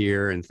you're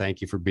here, and thank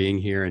you for being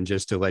here. And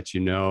just to let you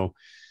know,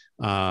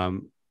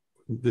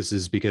 this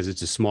is because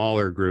it's a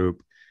smaller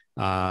group.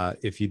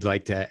 If you'd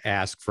like to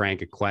ask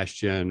Frank a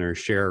question or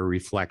share a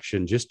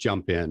reflection, just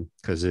jump in,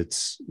 because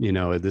it's, you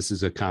know, this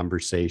is a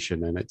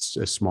conversation and it's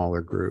a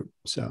smaller group.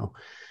 So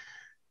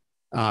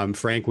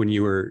Frank, when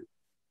you were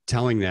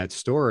telling that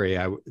story,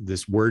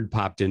 this word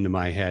popped into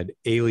my head,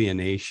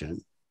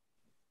 alienation.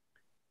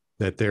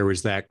 That there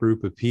was that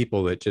group of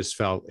people that just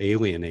felt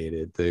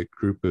alienated, the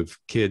group of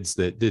kids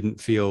that didn't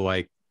feel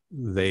like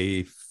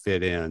they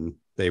fit in.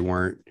 They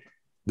weren't,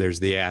 there's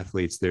the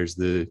athletes, there's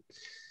the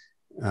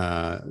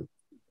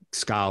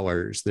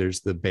scholars,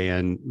 there's the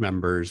band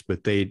members,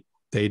 but they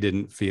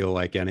didn't feel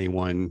like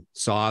anyone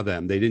saw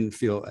them. They didn't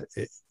feel,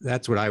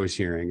 that's what I was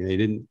hearing. They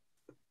didn't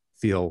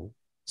feel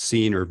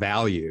seen or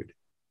valued.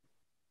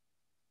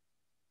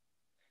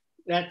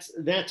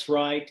 That's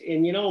right.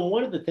 And, you know,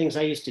 one of the things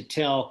I used to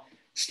tell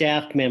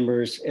staff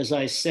members, as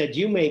I said,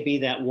 you may be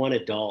that one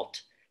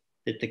adult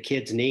that the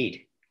kids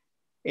need.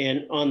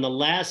 And on the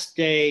last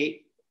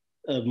day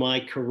of my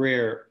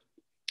career,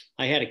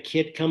 I had a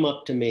kid come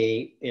up to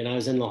me, and I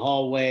was in the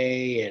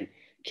hallway and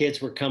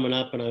kids were coming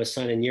up and I was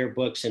signing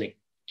yearbooks, and a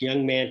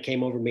young man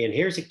came over to me, and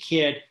here's a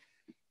kid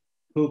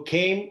who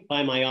came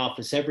by my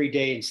office every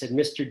day and said,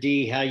 Mr.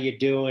 D, how you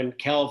doing?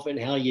 Calvin,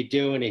 how you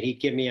doing? And he'd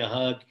give me a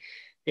hug.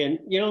 And,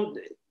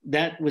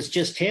 that was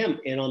just him.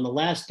 And on the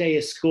last day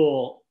of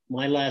school,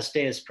 my last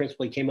day as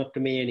principal, he came up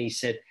to me and he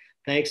said,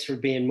 thanks for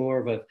being more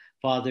of a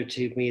father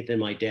to me than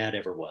my dad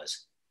ever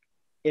was.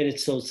 And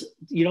it's those,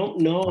 you don't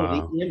know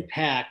the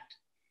impact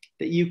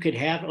that you could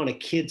have on a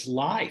kid's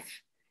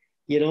life,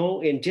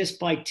 and just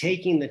by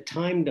taking the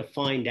time to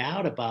find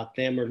out about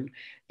them,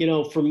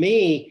 or, for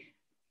me,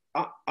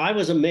 I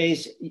was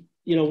amazed.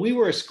 We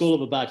were a school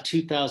of about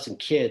 2,000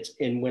 kids.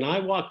 And when I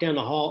walk down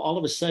the hall, all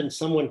of a sudden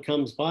someone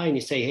comes by and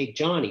you say, hey,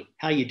 Johnny,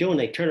 how you doing?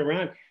 They turn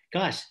around.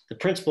 Gosh, the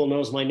principal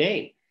knows my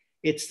name.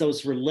 It's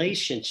those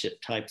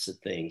relationship types of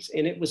things.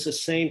 And it was the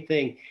same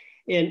thing.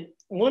 And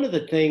one of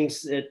the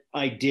things that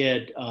I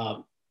did,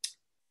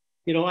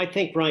 I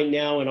think right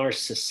now in our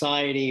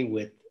society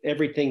with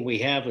everything we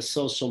have with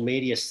social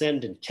media,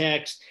 send and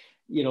text,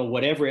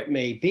 whatever it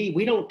may be,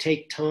 we don't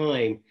take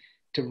time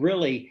to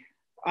really,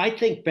 I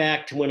think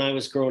back to when I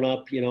was growing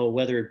up,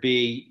 whether it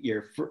be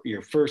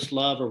your first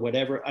love or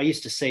whatever, I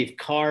used to save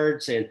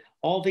cards and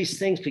all these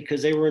things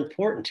because they were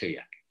important to you.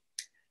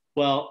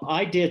 Well,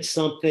 I did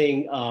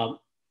something,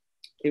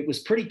 it was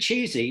pretty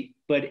cheesy,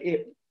 but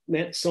it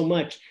meant so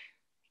much.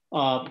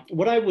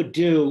 What I would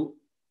do,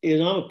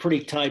 and I'm a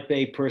pretty type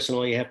A person,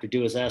 all you have to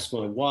do is ask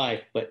my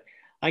wife, but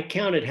I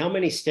counted how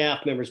many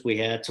staff members we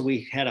had. So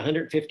we had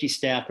 150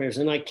 staff members,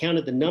 and I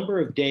counted the number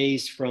of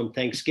days from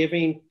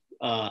Thanksgiving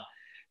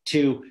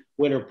to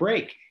winter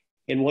break.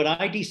 And what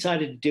I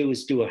decided to do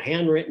is do a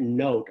handwritten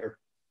note or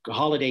a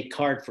holiday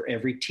card for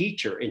every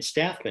teacher and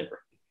staff member.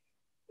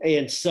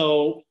 And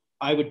so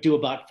I would do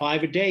about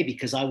 5 a day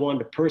because I wanted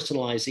to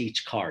personalize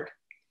each card.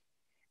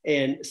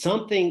 And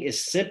something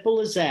as simple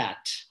as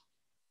that,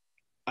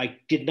 I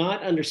did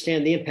not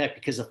understand the impact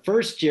because the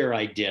first year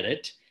I did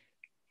it,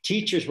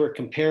 teachers were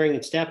comparing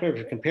and staff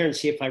members were comparing to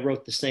see if I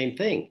wrote the same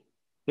thing.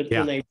 But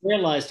when they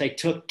realized I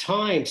took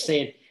time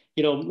saying,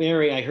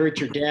 Mary, I heard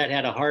your dad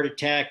had a heart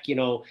attack.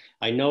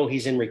 I know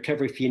he's in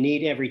recovery if you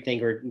need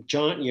everything. Or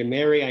John,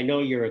 Mary, I know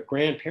you're a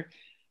grandparent.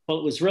 Well,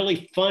 it was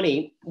really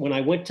funny when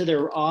I went to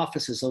their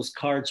offices, those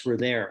cards were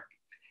there.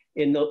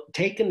 And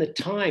taking the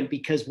time,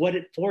 because what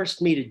it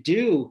forced me to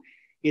do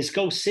is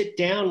go sit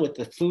down with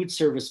the food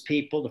service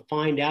people to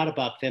find out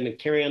about them and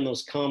carry on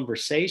those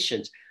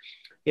conversations.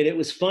 And it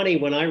was funny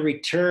when I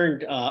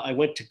returned, I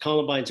went to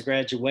Columbine's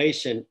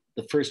graduation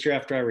the first year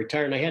after I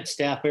retired, and I had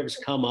staff members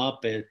come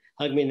up and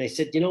hug me, and they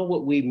said,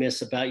 what we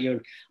miss about you?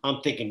 And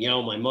I'm thinking,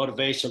 my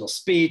motivational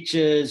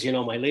speeches,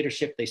 my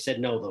leadership. They said,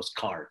 no, those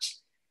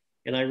cards.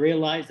 And they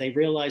realized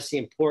the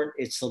important,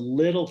 it's the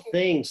little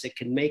things that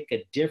can make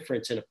a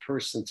difference in a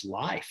person's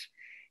life.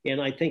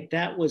 And I think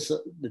that was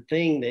the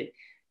thing that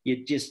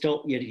you just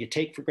don't, you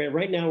take for granted.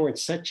 Right now, we're in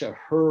such a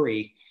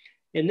hurry.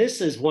 And this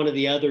is one of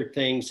the other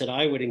things that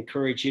I would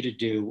encourage you to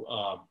do.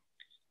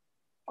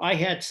 I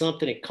had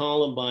something at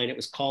Columbine, it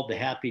was called the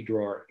Happy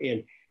Drawer.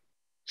 And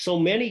so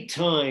many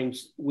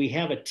times we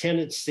have a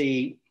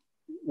tendency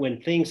when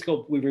things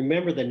go, we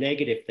remember the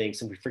negative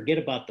things and we forget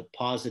about the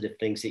positive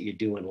things that you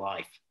do in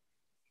life.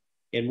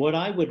 And what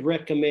I would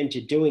recommend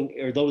you doing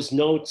are those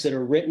notes that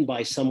are written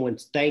by someone,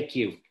 thank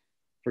you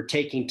for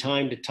taking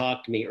time to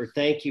talk to me, or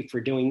thank you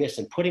for doing this,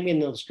 and put them in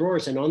those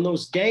drawers. And on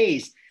those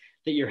days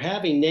that you're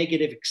having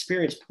negative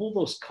experience, pull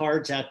those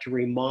cards out to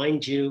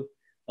remind you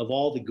of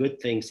all the good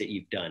things that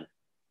you've done.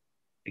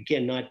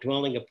 Again, not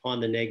dwelling upon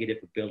the negative,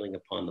 but building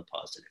upon the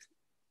positive.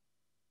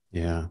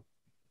 Yeah.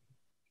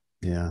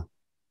 Yeah.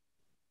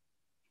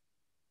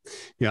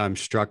 Yeah. I'm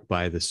struck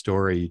by the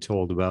story you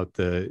told about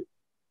the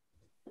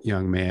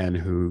young man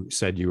who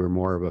said you were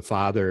more of a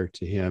father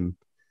to him.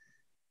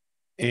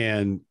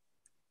 And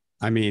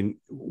I mean,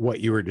 what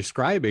you were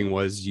describing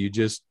was you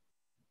just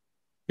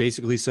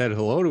basically said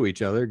hello to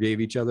each other,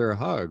 gave each other a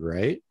hug,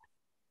 right?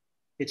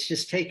 It's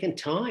just taking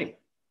time.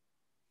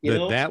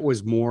 That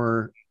was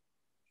more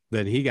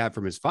than he got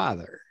from his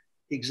father.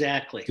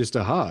 Exactly. Just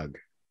a hug.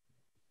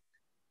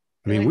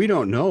 I mean, we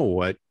don't know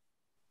what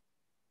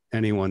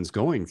anyone's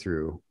going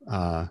through.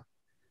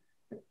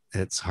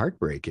 It's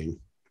heartbreaking.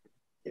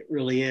 It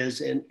really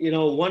is. And,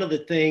 one of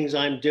the things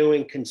I'm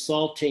doing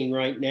consulting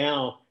right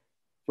now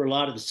for a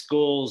lot of the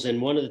schools,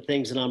 and one of the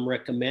things that I'm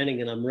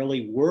recommending, and I'm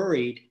really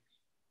worried,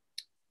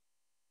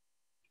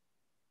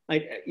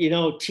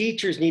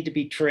 teachers need to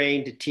be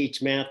trained to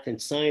teach math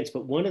and science,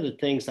 but one of the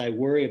things I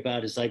worry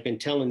about is I've been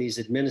telling these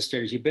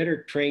administrators, you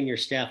better train your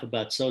staff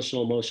about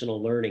social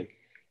emotional learning,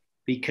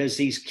 because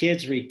these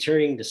kids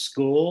returning to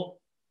school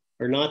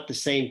are not the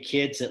same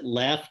kids that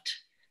left,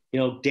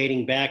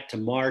 dating back to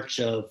March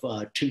of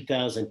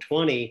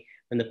 2020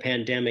 when the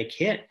pandemic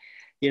hit,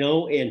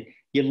 and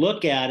you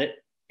look at it,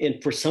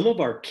 and for some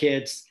of our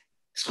kids,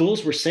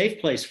 schools were safe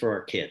place for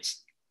our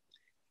kids.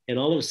 And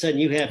all of a sudden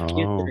you have kids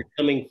that are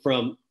coming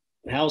from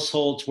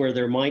households where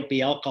there might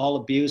be alcohol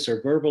abuse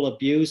or verbal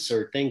abuse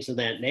or things of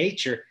that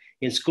nature.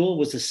 And school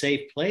was a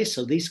safe place.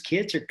 So these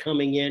kids are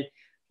coming in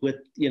with,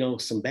 you know,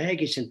 some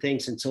baggage and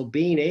things. And so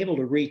being able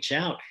to reach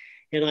out.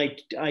 And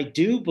I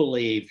do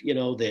believe, you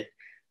know, that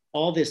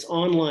all this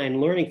online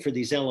learning for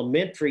these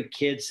elementary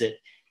kids, that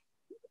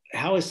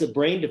how has the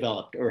brain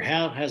developed or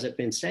how has it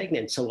been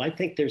stagnant? So I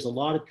think there's a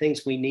lot of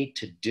things we need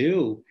to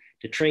do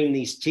to train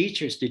these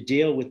teachers to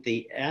deal with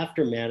the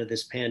aftermath of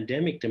this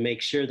pandemic, to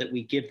make sure that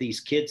we give these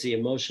kids the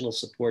emotional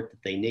support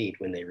that they need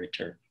when they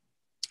return.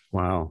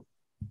 Wow.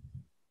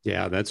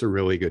 Yeah, that's a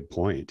really good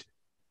point.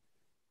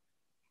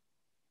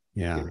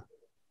 Yeah.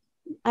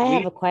 I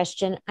have a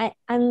question.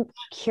 I'm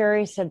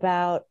curious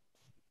about,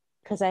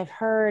 because I've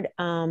heard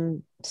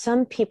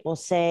some people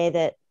say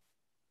that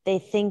they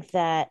think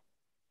that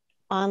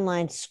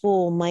online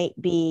school might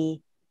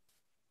be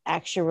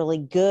actually really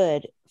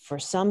good for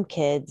some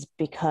kids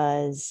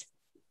because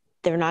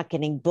they're not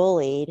getting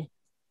bullied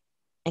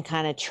and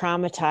kind of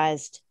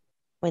traumatized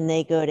when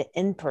they go to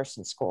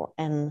in-person school.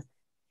 And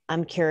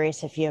I'm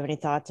curious if you have any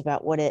thoughts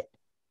about what it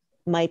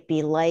might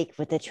be like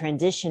with the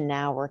transition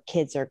now where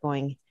kids are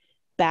going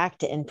back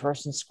to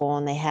in-person school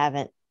and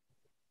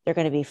they're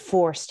going to be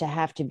forced to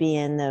have to be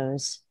in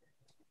those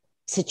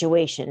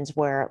situations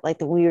where,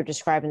 like we were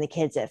describing, the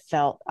kids that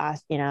felt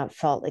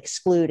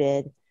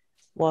excluded.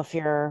 Well, if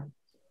you're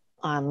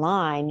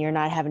online, you're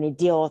not having to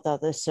deal with all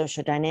those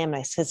social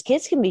dynamics, because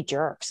kids can be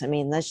jerks. I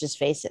mean, let's just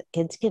face it.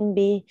 Kids can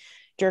be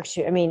jerks.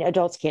 I mean,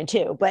 adults can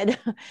too, but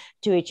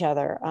to each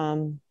other.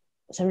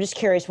 So I'm just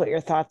curious what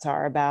your thoughts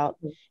are about,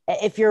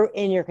 if you're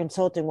in your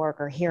consulting work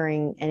or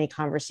hearing any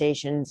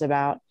conversations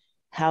about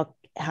how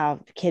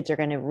kids are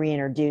going to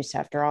reintroduce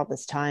after all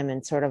this time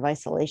in sort of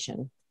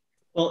isolation.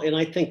 Well, and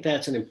I think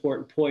that's an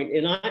important point.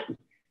 And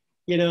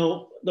you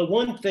know, the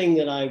one thing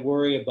that I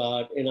worry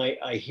about, and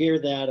I hear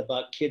that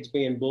about kids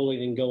being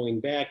bullied and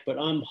going back, but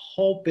I'm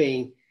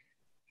hoping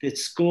that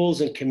schools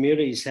and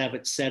communities have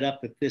it set up,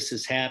 if this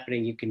is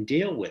happening, you can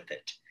deal with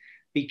it.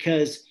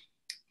 Because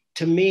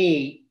to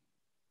me,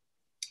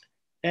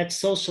 that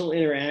social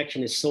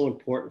interaction is so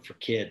important for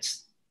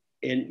kids.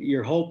 And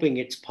you're hoping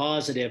it's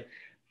positive.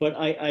 But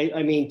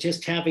I mean,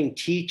 just having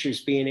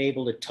teachers being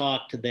able to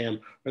talk to them,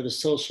 or the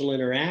social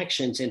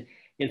interactions, and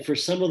for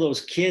some of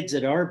those kids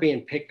that are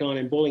being picked on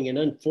and bullying, and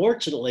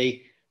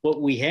unfortunately,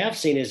 what we have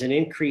seen is an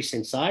increase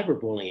in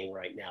cyberbullying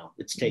right now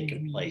that's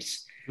taken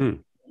place.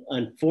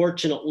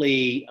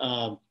 Unfortunately,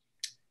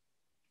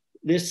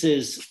 this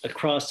is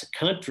across the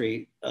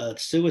country.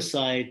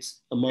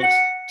 Suicides amongst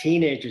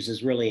teenagers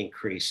has really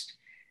increased.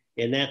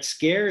 And that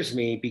scares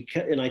me,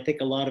 because, and I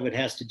think a lot of it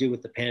has to do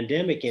with the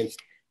pandemic. And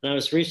I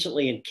was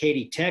recently in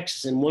Katy,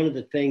 Texas, and one of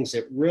the things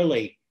that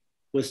really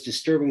was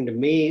disturbing to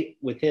me,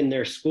 within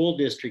their school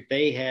district,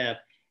 they have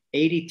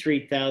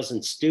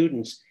 83,000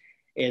 students,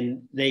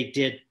 and they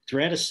did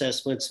threat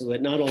assessments.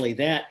 But not only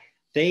that,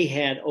 they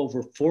had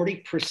over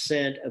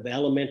 40% of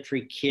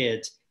elementary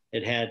kids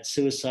that had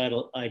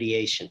suicidal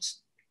ideations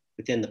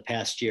within the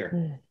past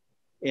year.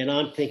 And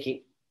I'm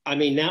thinking, I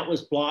mean,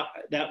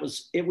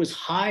 it was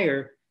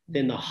higher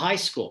than the high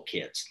school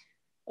kids,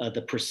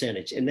 the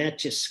percentage. And that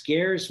just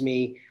scares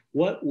me.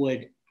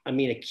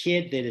 A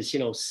kid that is,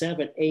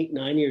 7, 8,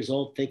 9 years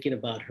old thinking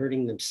about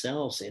hurting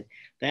themselves. And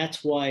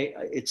that's why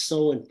it's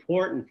so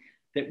important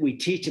that we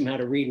teach them how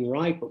to read and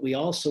write, but we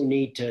also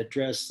need to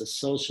address the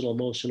social,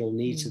 emotional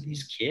needs of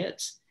these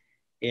kids.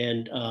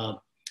 And,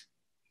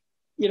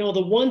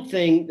 the one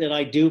thing that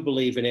I do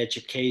believe in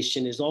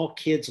education is all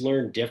kids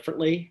learn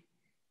differently.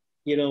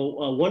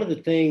 One of the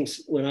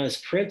things when I was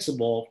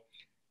principal,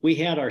 we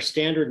had our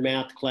standard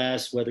math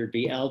class, whether it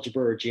be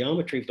algebra or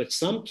geometry, but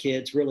some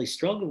kids really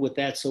struggled with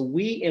that. So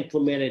we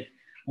implemented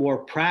more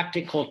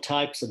practical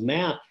types of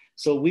math.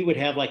 So we would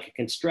have like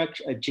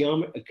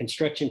a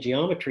construction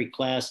geometry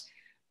class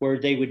where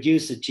they would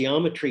use the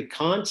geometry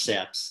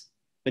concepts,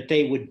 but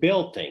they would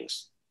build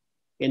things.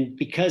 And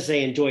because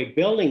they enjoyed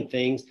building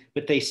things,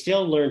 but they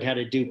still learned how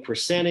to do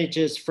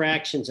percentages,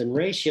 fractions, and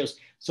ratios.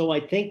 So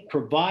I think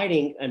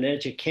providing an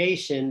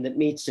education that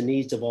meets the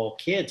needs of all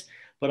kids.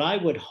 But I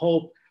would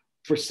hope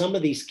for some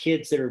of these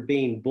kids that are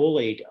being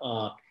bullied,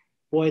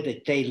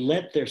 that they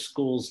let their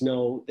schools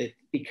know that,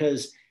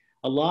 because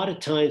a lot of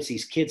times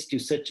these kids do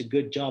such a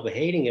good job of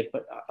hiding it,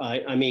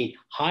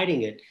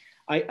 hiding it.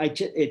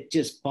 It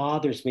just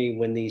bothers me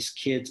when these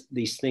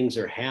things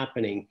are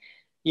happening,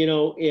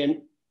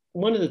 and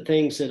one of the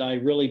things that I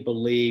really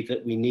believe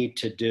that we need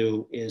to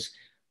do is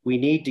we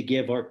need to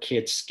give our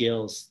kids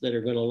skills that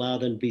are going to allow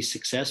them to be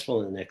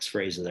successful in the next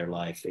phase of their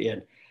life.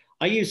 And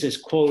I use this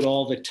quote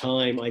all the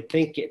time. I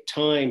think at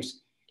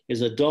times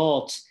as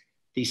adults,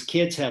 these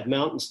kids have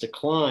mountains to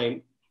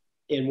climb.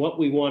 And what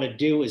we want to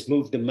do is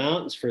move the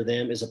mountains for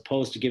them, as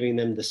opposed to giving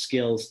them the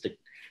skills to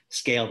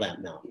scale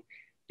that mountain.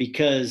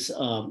 Because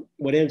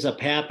what ends up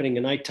happening,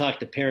 and I talk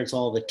to parents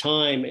all the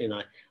time, and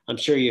I'm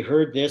sure you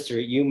heard this, or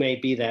you may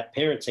be that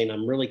parent saying,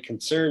 I'm really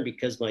concerned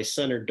because my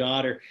son or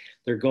daughter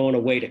they're going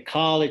away to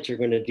college, they're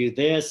going to do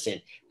this,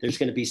 and there's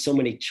going to be so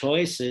many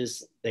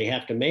choices they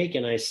have to make.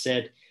 And I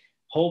said,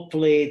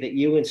 hopefully that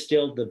you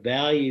instilled the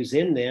values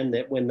in them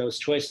that when those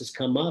choices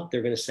come up,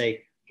 they're going to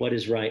say what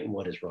is right and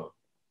what is wrong.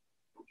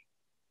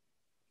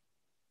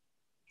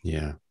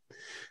 Yeah.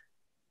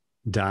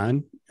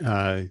 Don,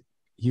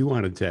 you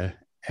wanted to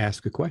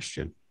ask a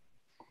question.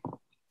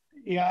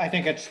 Yeah, I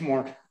think it's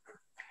more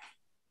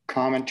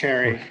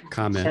commentary.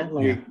 Comment.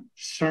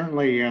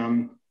 Certainly,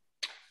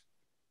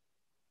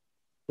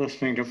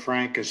 listening to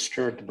Frank has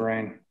stirred the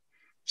brain.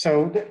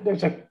 So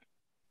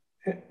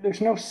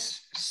there's no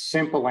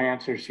simple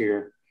answers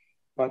here,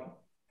 but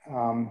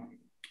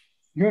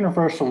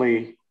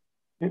universally,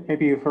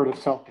 maybe you've heard of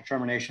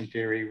self-determination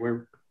theory,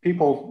 where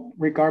people,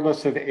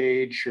 regardless of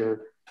age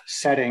or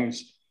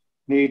settings,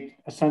 need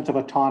a sense of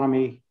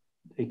autonomy.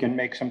 They can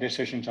make some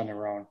decisions on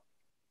their own.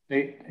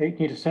 They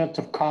need a sense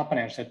of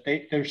competence that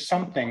there's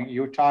something.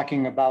 You were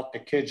talking about the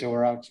kids who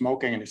are out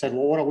smoking, and they said,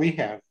 well, what do we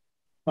have?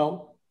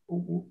 Well,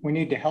 we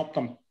need to help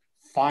them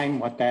find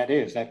what that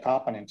is, that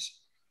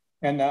competence.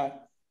 And a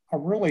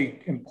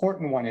really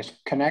important one is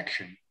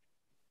connection,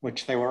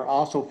 which they were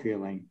also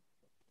feeling.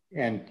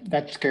 And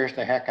that scares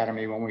the heck out of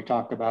me when we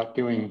talk about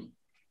doing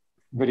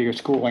video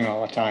schooling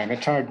all the time.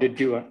 It's hard to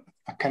do a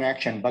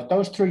connection, but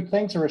those three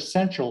things are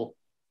essential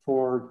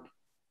for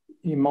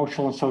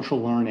emotional and social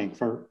learning,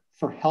 for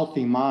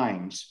healthy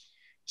minds.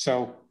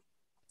 So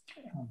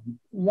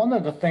one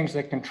of the things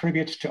that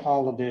contributes to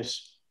all of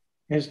this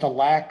is the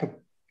lack of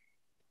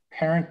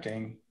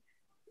parenting,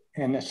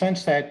 in the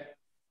sense that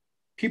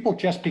people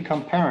just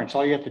become parents.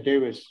 All you have to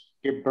do is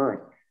give birth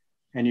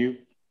and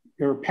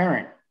you're a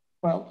parent.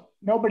 Well,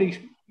 nobody's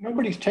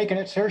taking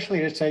it seriously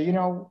to say,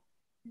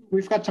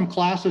 we've got some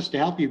classes to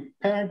help you.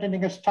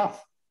 Parenting is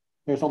tough.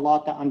 There's a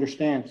lot to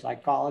understand: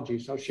 psychology,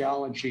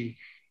 sociology,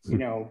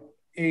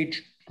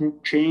 age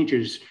group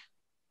changes.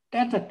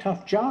 That's a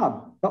tough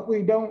job, but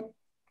we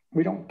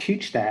don't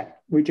teach that.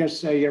 We just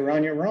say you're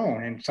on your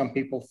own, and some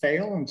people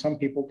fail and some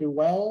people do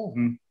well,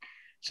 and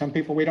some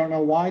people, we don't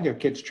know why their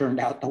kids turned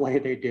out the way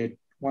they did,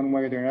 one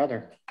way or the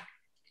other.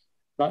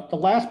 But the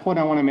last point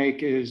I want to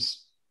make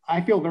is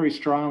I feel very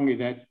strongly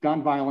that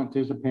gun violence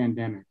is a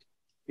pandemic.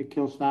 It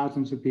kills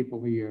thousands of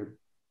people a year,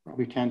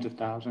 probably tens of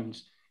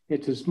thousands.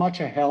 It's as much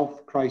a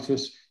health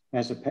crisis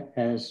as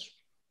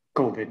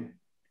COVID.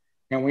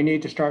 And we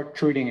need to start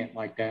treating it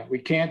like that. We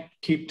can't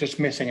keep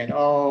dismissing it.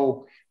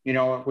 Oh,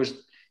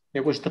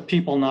 it was the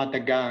people, not the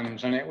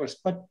guns.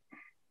 But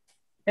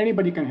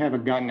anybody can have a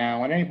gun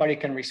now, and anybody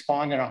can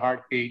respond in a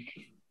heartbeat,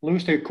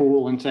 lose their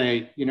cool and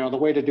say, the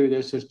way to do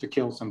this is to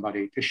kill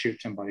somebody, to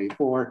shoot somebody,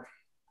 or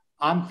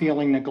I'm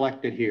feeling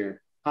neglected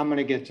here. I'm going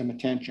to get some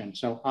attention.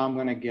 So I'm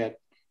going to get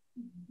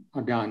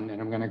a gun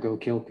and I'm going to go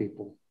kill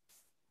people.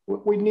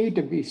 We need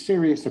to be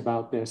serious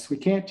about this. We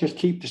can't just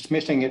keep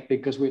dismissing it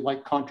because we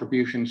like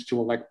contributions to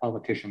elect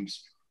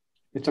politicians.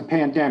 It's a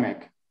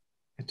pandemic.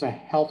 It's a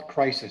health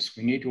crisis.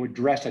 We need to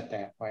address it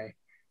that way.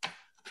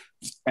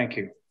 Thank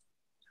you.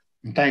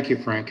 And thank you,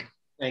 Frank.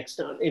 Thanks,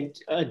 Don.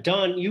 And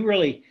Don, you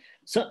really,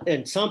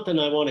 and something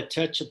I want to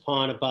touch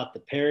upon about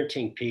the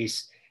parenting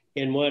piece,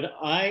 and what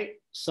I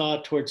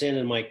saw towards the end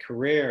of my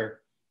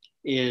career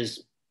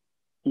is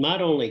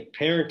not only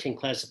parenting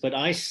classes, but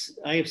I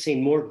have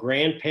seen more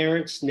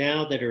grandparents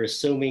now that are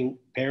assuming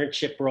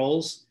parentship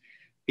roles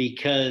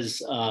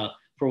because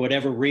for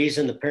whatever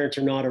reason, the parents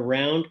are not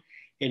around.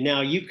 And now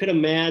you could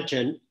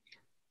imagine,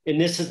 and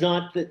this is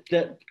not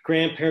that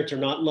grandparents are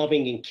not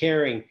loving and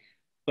caring,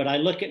 but I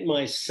look at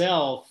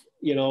myself,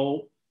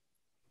 you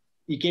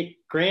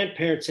get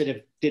grandparents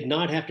that did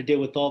not have to deal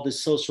with all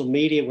this social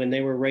media when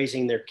they were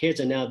raising their kids,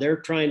 and now they're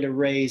trying to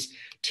raise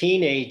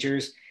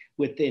teenagers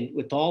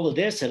with all of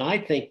this. And I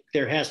think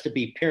there has to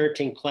be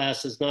parenting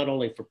classes, not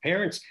only for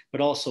parents, but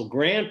also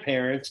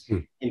grandparents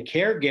and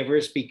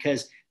caregivers,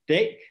 because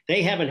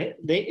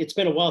it's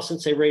been a while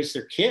since they raised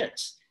their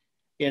kids.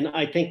 And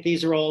I think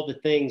these are all the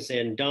things,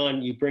 and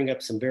Don, you bring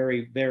up some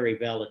very, very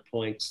valid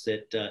points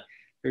that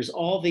there's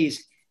all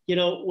these,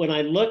 when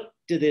I look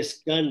to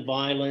this gun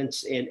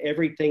violence and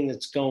everything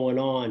that's going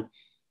on,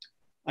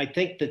 I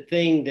think the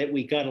thing that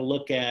we got to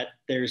look at,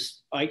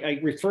 I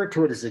refer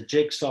to it as a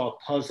jigsaw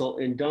puzzle.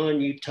 And Don,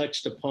 you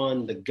touched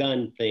upon the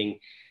gun thing.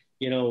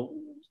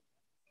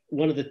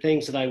 One of the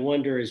things that I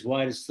wonder is,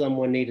 why does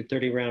someone need a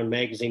 30-round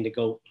magazine to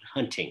go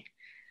hunting?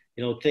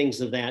 Things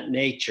of that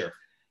nature.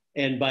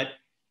 But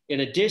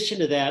in addition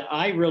to that,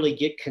 I really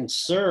get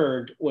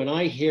concerned when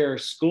I hear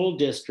school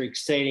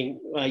districts saying,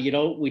 we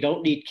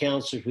don't need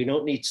counselors, we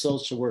don't need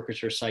social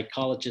workers or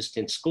psychologists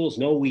in schools.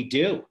 No, we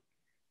do.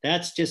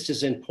 That's just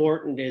as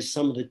important as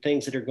some of the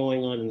things that are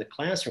going on in the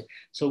classroom.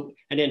 So,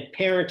 and then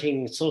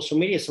parenting, social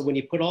media. So when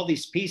you put all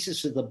these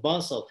pieces of the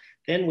puzzle,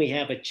 then we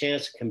have a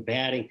chance of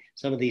combating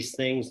some of these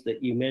things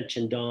that you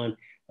mentioned, Don,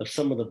 of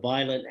some of the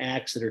violent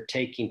acts that are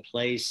taking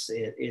place.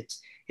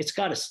 It's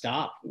got to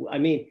stop. I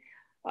mean,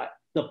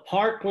 the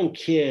Parkland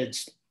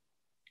kids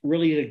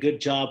really did a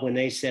good job when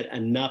they said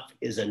enough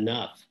is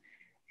enough.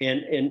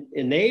 And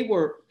they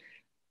were,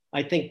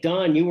 I think,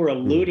 Don, you were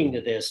alluding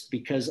to this,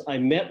 because I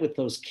met with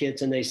those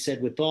kids and they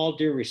said, with all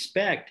due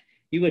respect,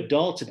 you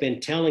adults have been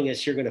telling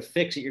us you're going to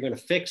fix it, you're going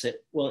to fix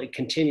it. Well, it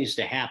continues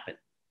to happen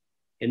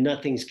and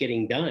nothing's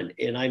getting done.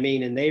 And I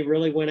mean, and they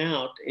really went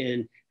out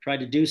and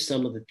tried to do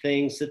some of the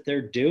things that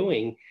they're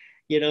doing,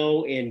 you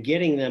know, and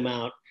getting them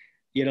out,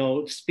 you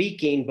know,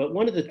 speaking. But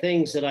one of the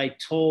things that I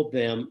told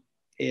them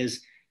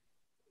is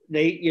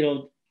they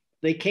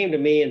came to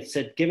me and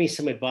said, give me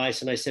some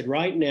advice. And I said,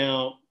 right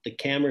now, the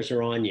cameras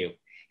are on you.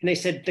 And they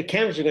said, the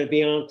cameras are going to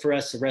be on for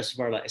us the rest of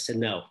our life. I said,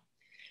 no.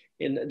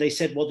 And they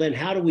said, well, then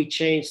how do we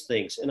change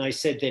things? And I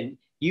said, then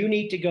you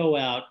need to go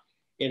out.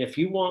 And if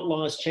you want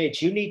laws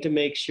changed, you need to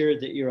make sure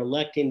that you're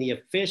electing the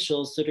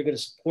officials that are going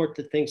to support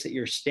the things that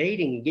you're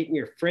stating, and getting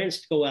your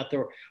friends to go out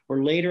there,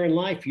 or later in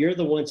life, you're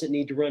the ones that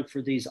need to run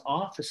for these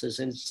offices.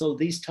 And so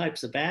these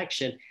types of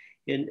action,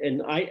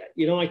 and I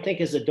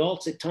think as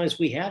adults, at times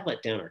we have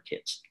let down our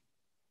kids.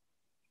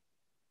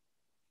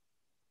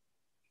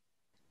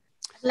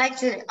 I'd like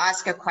to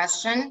ask a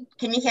question.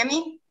 Can you hear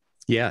me?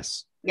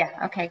 Yes. Yeah,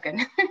 okay, good.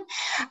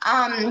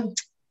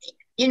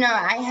 You know,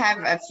 I have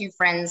a few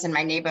friends in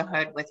my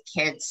neighborhood with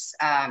kids.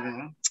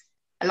 A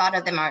lot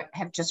of them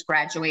have just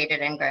graduated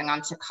and going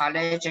on to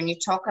college. And you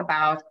talk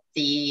about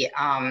the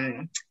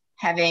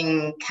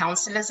having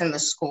counselors in the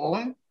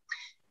school.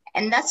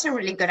 And that's a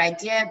really good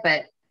idea.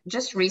 But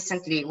just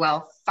recently,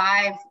 well,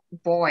 5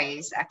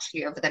 boys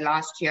actually over the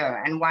last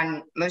year, and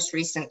one most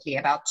recently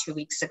about 2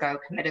 weeks ago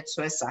committed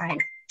suicide.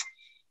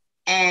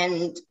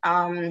 And,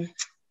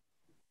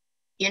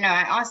 you know,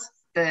 I asked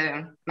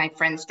my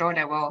friend's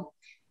daughter, well,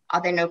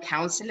 are there no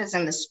counselors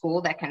in the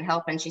school that can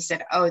help? And she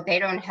said, oh, they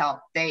don't help.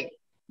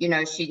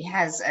 She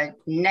has a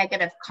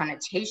negative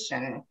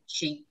connotation.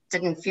 She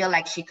didn't feel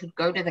like she could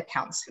go to the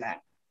counselor.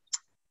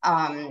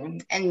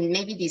 And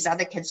maybe these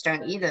other kids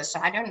don't either. So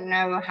I don't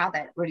know how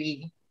that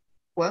really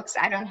works.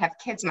 I don't have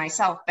kids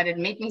myself, but it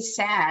made me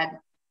sad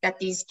that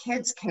these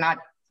kids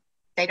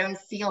they don't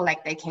feel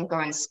like they can go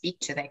and speak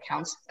to their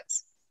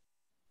counselors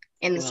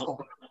in the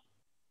school.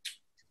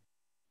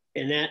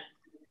 And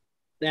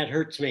that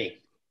hurts me,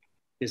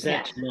 because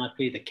that should not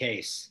be the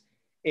case.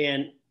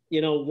 And,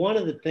 you know, one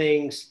of the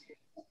things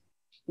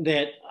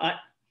that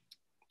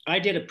I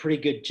did a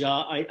pretty good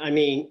job. I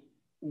mean,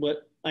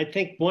 what I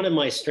think one of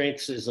my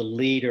strengths as a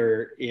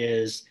leader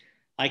is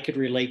I could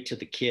relate to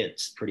the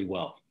kids pretty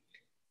well.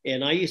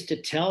 And I used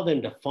to tell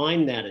them to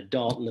find that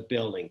adult in the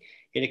building.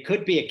 And it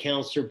could be a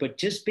counselor, but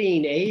just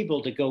being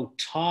able to go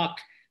talk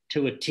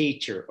to a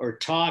teacher or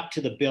talk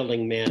to the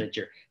building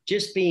manager,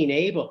 just being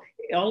able,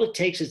 all it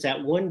takes is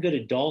that one good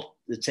adult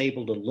that's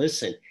able to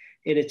listen.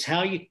 And it's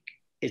how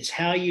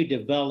you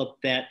develop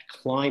that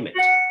climate,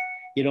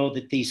 you know,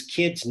 that these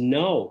kids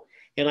know.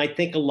 And I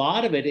think a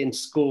lot of it in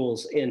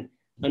schools, and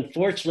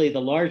unfortunately,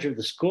 the larger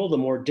the school, the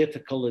more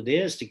difficult it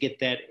is to get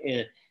that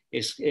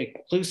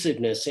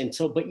inclusiveness. And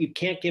so, but you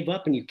can't give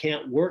up and you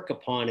can't work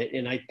upon it.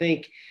 And I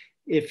think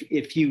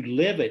if you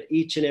live it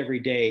each and every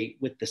day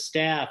with the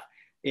staff,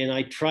 and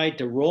I tried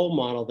to role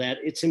model that,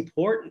 it's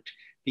important,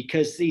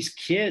 because these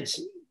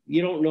kids,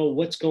 you don't know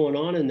what's going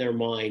on in their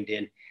mind.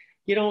 And,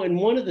 you know, and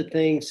one of the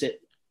things that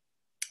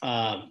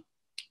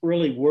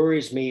really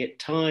worries me at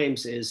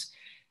times is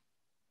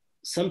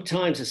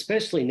sometimes,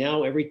 especially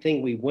now,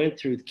 everything we went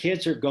through, the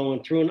kids are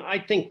going through. And I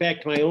think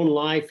back to my own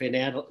life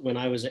when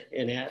I was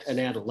an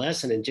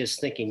adolescent, and just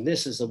thinking,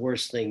 this is the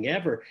worst thing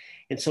ever.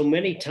 And so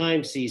many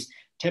times these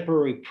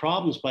temporary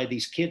problems by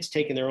these kids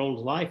taking their own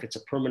life, it's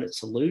a permanent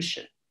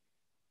solution.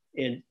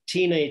 And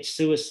teenage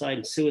suicide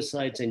and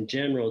suicides in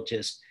general,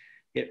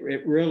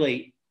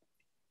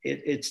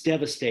 it's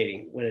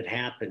devastating when it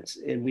happens.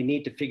 And we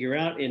need to figure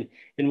out, and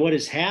what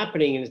is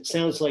happening, and it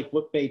sounds like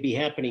what may be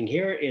happening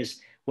here,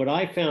 is what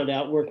I found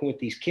out working with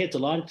these kids. A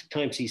lot of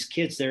times these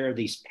kids, there are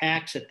these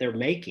pacts that they're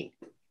making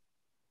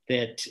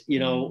that, you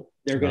know,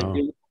 they're going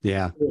to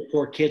do,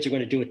 4 kids are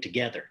going to do it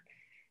together,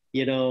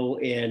 you know,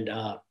 and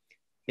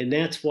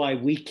that's why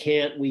we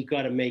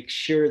got to make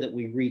sure that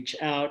we reach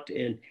out.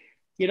 And,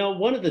 you know,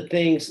 one of the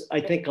things I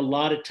think a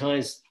lot of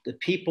times the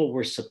people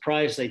were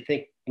surprised, I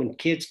think, when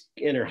kids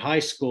enter high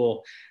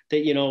school,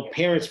 that, you know,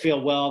 parents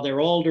feel, well,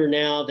 they're older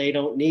now, they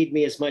don't need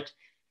me as much.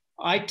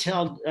 I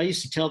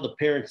used to tell the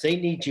parents, they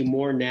need you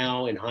more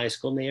now in high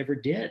school than they ever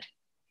did.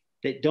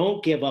 That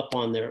don't give up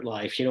on their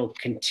life, you know,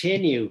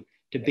 continue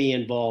to be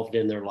involved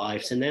in their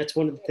lives. And that's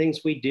one of the things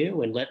we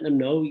do, and letting them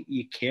know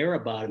you care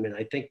about them. And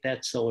I think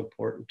that's so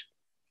important.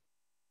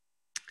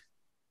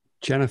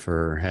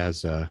 Jennifer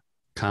has a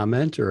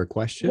comment or a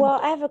question. Well,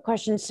 I have a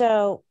question.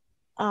 So,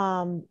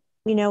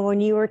 you know, when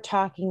you were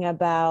talking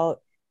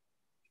about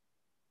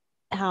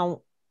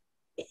how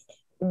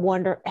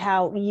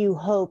you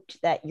hoped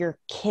that your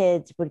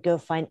kids would go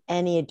find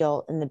any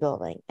adult in the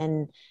building,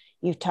 and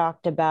you've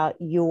talked about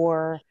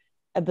your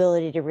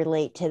ability to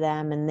relate to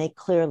them, and they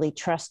clearly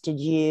trusted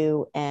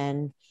you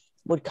and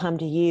would come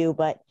to you,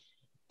 but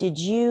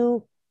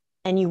you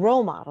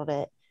role modeled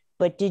it,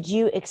 but did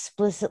you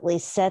explicitly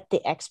set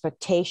the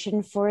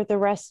expectation for the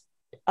rest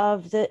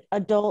of the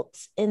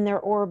adults in their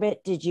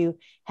orbit? Did you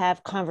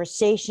have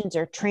conversations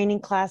or training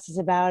classes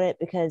about it?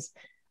 Because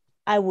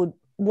I would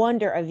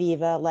wonder,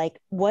 Aviva, like,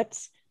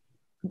 what's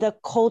the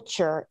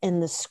culture in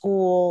the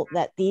school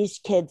that these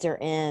kids are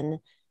in,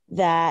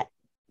 that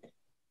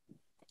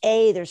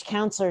there's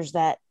counselors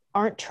that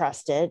aren't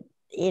trusted,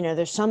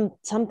 there's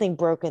something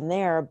broken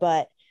there,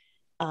 but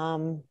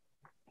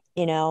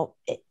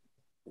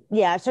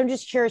yeah. So I'm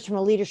just curious from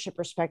a leadership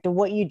perspective,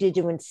 what you did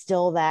to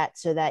instill that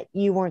so that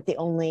you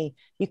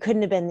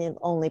couldn't have been the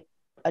only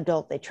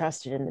adult they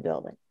trusted in the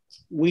building.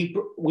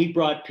 We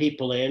brought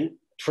people in,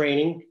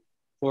 training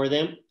for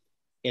them.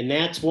 And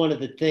that's one of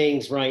the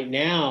things right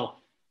now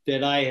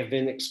that I have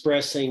been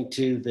expressing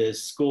to the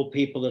school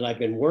people that I've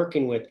been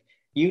working with.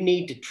 You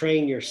need to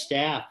train your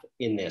staff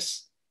in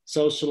this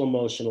social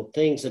emotional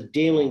things of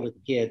dealing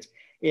with kids.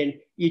 And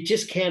you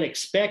just can't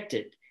expect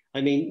it.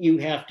 I mean, you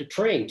have to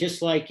train.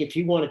 Just like if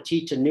you want to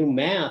teach a new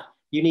math,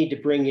 you need to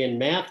bring in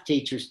math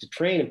teachers to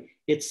train them.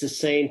 It's the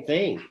same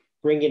thing,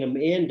 bringing them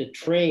in to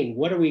train.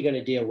 What are we going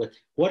to deal with?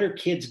 What are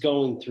kids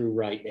going through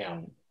right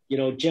now?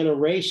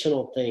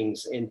 Generational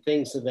things and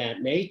things of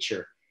that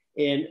nature.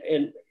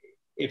 And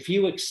if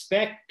you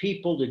expect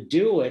people to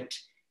do it,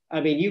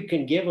 I mean, you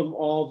can give them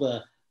all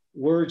the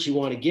words you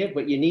want to give,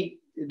 but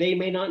they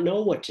may not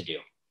know what to do.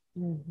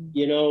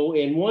 Mm-hmm.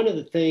 And one of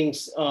the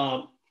things,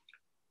 not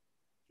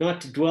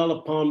to dwell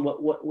upon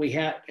what we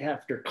had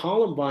after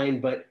Columbine,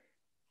 but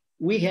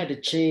we had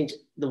to change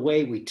the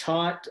way we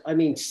taught. I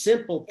mean,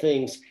 simple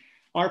things.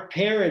 Our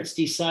parents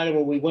decided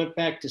when we went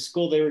back to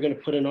school, they were going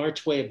to put an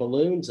archway of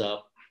balloons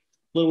up,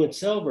 blue and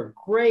silver.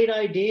 Great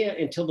idea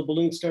until the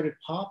balloons started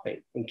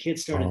popping and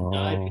kids started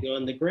diving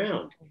on the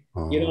ground.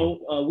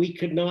 We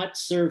could not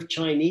serve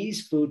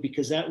Chinese food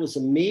because that was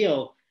a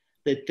meal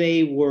that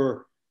they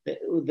were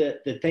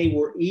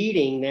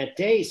eating that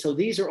day. So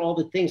these are all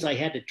the things I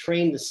had to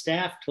train the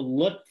staff to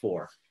look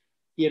for,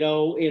 and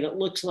it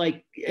looks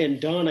like,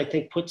 and Don, I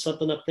think, put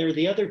something up there.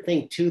 The other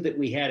thing too that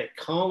we had at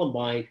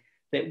Columbine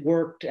that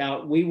worked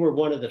out, we were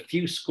one of the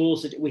few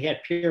schools that we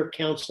had peer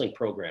counseling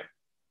program,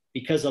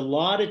 because a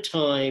lot of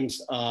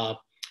times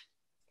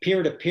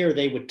peer to peer,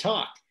 they would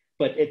talk.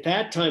 But at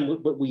that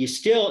time,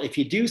 if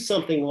you do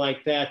something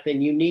like that,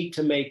 then you need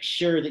to make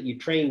sure that you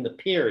train the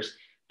peers,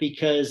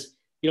 because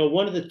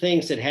one of the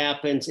things that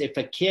happens if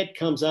a kid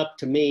comes up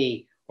to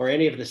me or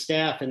any of the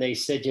staff and they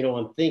said,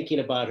 I'm thinking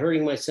about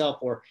hurting myself,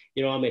 or,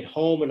 I'm at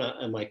home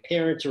and my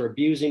parents are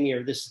abusing me,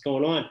 or this is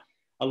going on.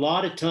 A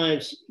lot of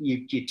times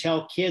you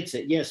tell kids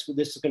that, yes,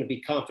 this is going to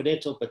be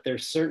confidential, but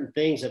there's certain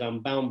things that I'm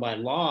bound by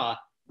law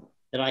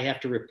that I have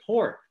to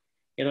report.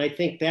 And I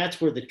think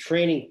that's where the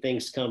training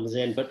things comes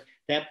in. But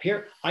that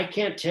peer, I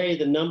can't tell you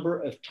the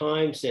number of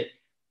times that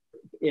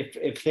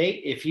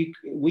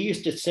we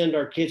used to send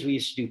our kids, we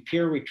used to do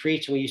peer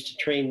retreats, and we used to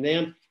train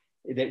them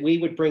that we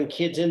would bring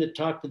kids in to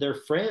talk to their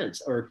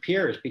friends or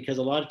peers, because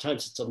a lot of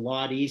times it's a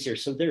lot easier.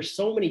 So there's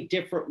so many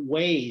different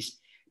ways,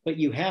 but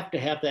you have to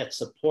have that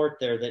support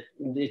there, that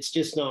it's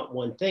just not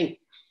one thing.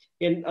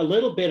 And a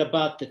little bit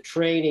about the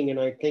training, and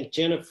I think,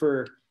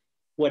 Jennifer,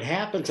 what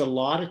happens a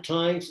lot of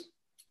times,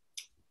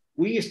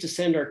 we used to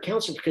send our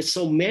counselors, because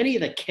so many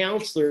of the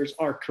counselors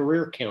are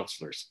career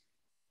counselors,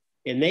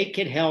 and they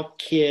can help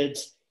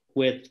kids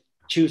with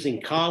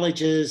choosing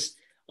colleges,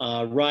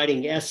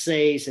 writing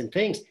essays and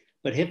things.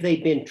 But have they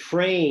been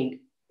trained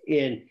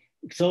in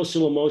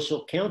social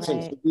emotional counseling?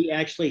 Right. So we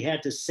actually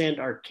had to send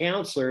our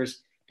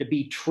counselors to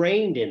be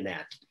trained in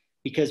that,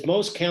 because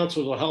most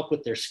counselors will help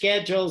with their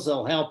schedules,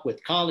 they'll help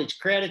with college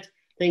credits,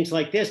 things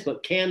like this.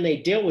 But can they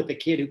deal with the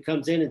kid who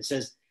comes in and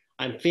says,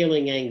 I'm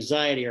feeling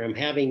anxiety, or I'm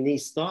having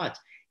these thoughts?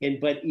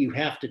 But you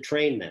have to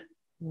train them.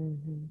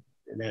 Mm-hmm.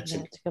 And that's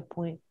a good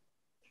point.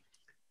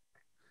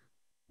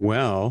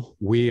 Well,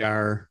 we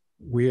are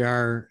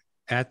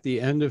at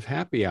the end of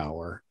happy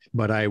hour,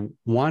 but I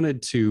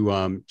wanted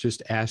to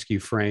just ask you,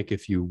 Frank,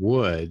 if you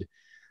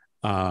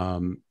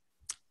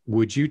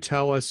would you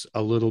tell us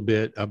a little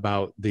bit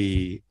about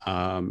the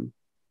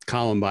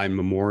Columbine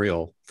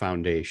Memorial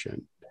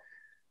Foundation?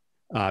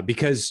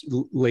 Because,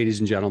 ladies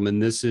and gentlemen,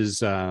 this is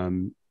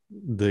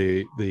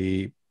the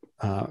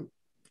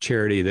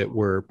charity that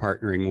we're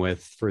partnering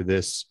with for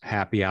this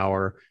happy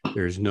hour.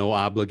 There's no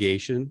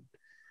obligation,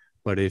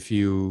 but if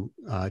you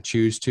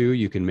choose to,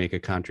 you can make a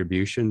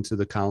contribution to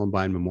the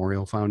Columbine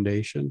Memorial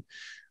Foundation.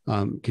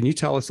 Can you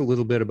tell us a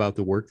little bit about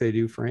the work they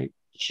do, Frank?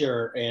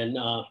 Sure. And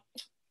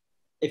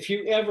if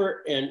you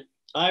ever, and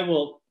I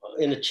will,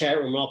 in the chat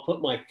room, I'll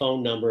put my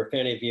phone number. If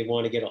any of you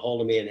want to get a hold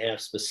of me and have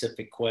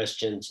specific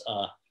questions,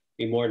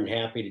 be more than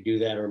happy to do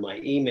that, or my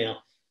email.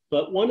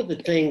 But one of the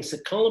things, the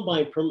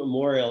Columbine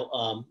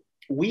Memorial,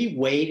 we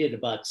waited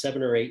about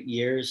 7 or 8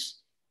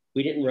 years.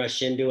 We didn't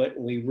rush into it,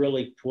 and we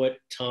really put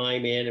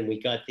time in, and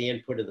we got the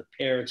input of the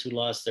parents who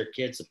lost their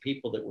kids, the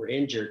people that were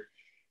injured.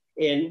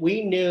 And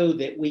we knew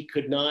that we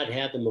could not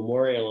have the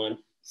memorial on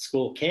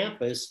school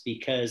campus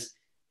because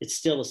it's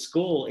still a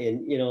school.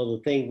 And,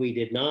 the thing we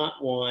did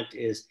not want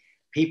is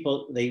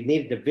people, they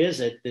needed to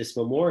visit this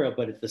memorial,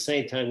 but at the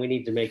same time, we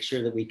need to make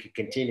sure that we could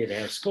continue to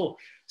have school.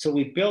 So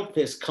we built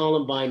this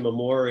Columbine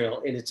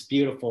Memorial, and it's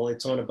beautiful.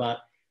 It's on about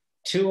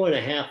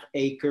 2.5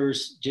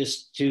 acres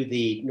just to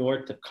the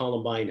north of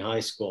Columbine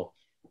High School.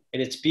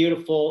 And it's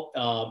beautiful.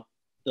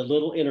 The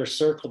little inner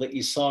circle that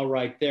you saw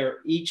right there,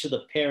 each of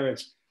the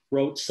parents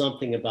wrote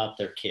something about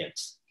their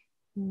kids.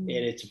 And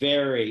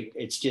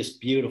it's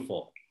just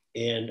beautiful.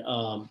 And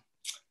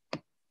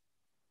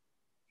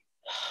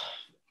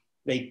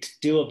they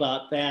do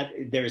about that.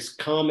 There's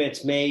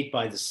comments made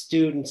by the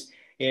students.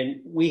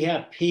 And we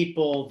have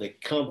people that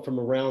come from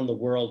around the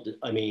world.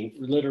 I mean,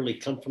 literally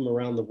come from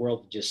around the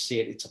world to just see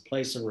it. It's a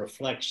place of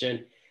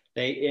reflection.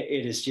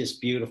 It is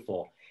just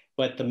beautiful.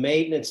 But the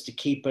maintenance to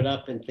keep it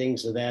up and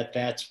things of that,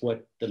 that's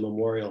what the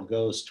memorial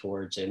goes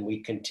towards. And we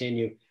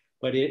continue,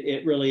 but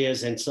it really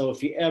is. And so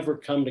if you ever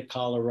come to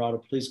Colorado,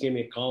 please give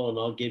me a call and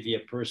I'll give you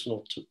a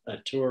personal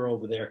tour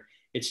over there.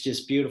 It's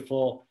just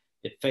beautiful.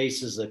 It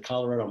faces the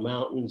Colorado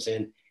mountains,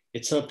 and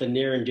it's something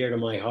near and dear to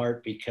my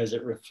heart because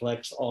it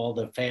reflects all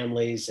the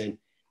families and,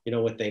 you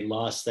know, what they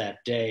lost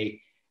that day.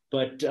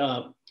 But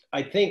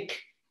I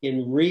think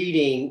in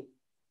reading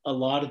a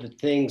lot of the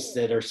things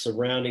that are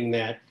surrounding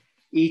that,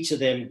 each of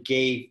them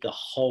gave the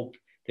hope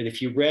that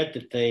if you read the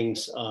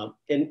things,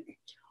 and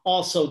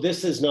also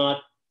this is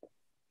not,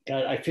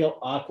 God, I feel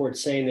awkward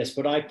saying this,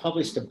 but I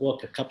published a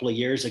book a couple of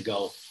years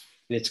ago,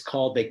 and it's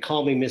called They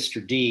Call Me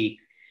Mr. D.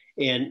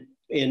 And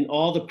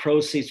all the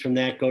proceeds from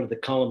that go to the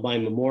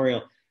Columbine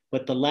Memorial.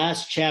 But the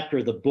last chapter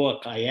of the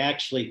book, I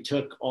actually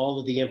took all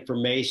of the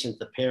information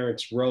the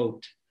parents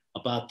wrote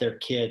about their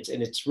kids.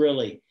 And it's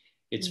very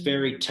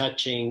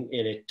touching,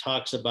 and it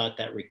talks about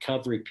that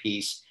recovery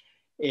piece.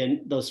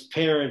 And those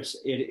parents,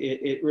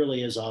 it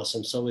really is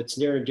awesome. So it's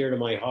near and dear to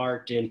my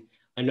heart. And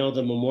I know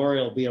the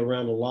memorial will be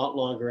around a lot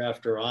longer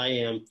after I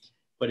am,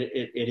 but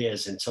it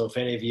is. And so if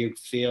any of you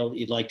feel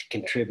you'd like to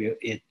contribute,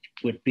 it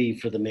would be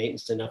for the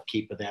maintenance and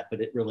upkeep of that, but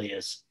it really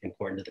is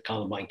important to the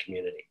Columbine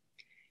community.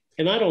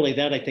 And not only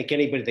that, I think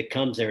anybody that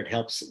comes there, it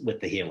helps with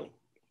the healing.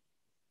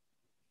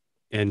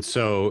 And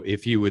so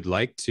if you would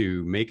like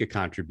to make a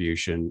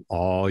contribution,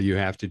 all you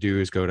have to do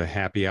is go to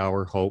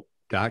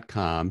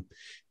happyhourhope.com,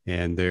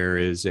 and there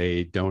is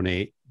a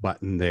donate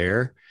button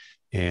there.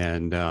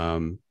 And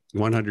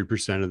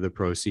 100% of the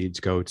proceeds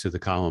go to the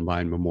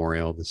Columbine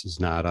Memorial. This is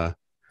not a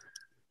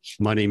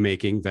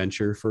money-making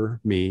venture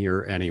for me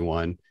or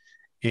anyone.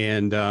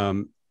 And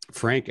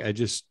Frank, I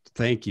just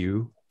thank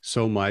you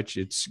so much.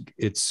 It's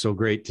so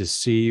great to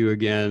see you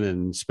again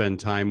and spend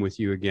time with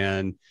you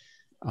again.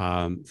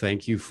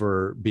 Thank you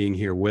for being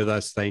here with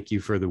us. Thank you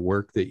for the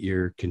work that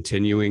you're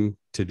continuing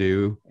to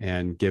do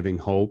and giving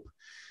hope.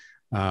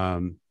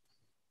 I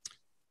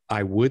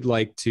would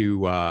like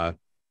to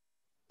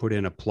put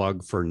in a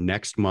plug for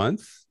next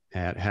month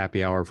at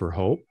Happy Hour for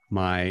Hope.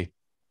 My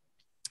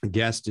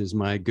guest is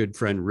my good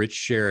friend, Rich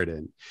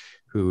Sheridan,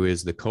 who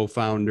is the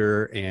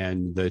co-founder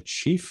and the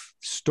chief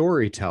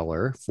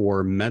storyteller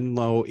for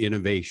Menlo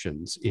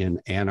Innovations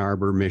in Ann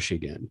Arbor,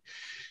 Michigan.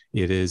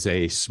 It is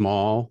a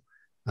small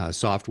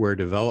software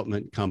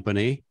development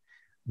company,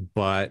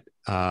 but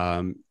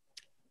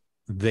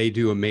they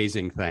do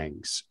amazing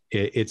things.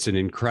 It's an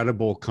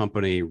incredible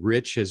company.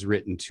 Rich has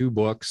written 2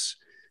 books,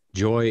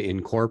 Joy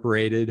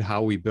Incorporated,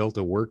 How We Built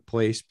a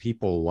Workplace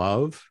People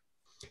Love.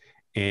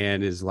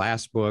 And his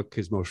last book,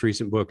 his most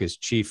recent book, is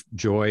Chief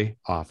Joy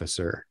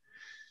Officer.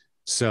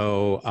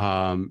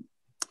 So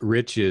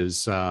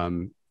Rich's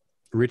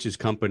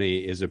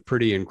company is a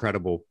pretty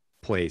incredible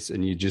place,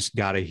 and you just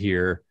got to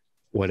hear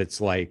what it's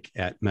like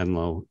at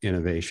Menlo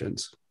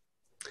Innovations.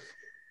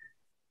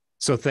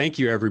 So thank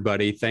you,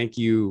 everybody. Thank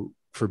you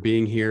for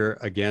being here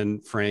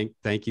again, Frank.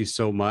 Thank you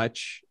so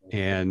much.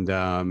 And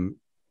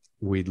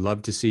we'd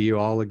love to see you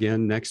all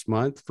again next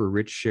month. For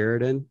Rich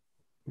Sheridan,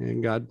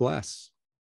 and God bless.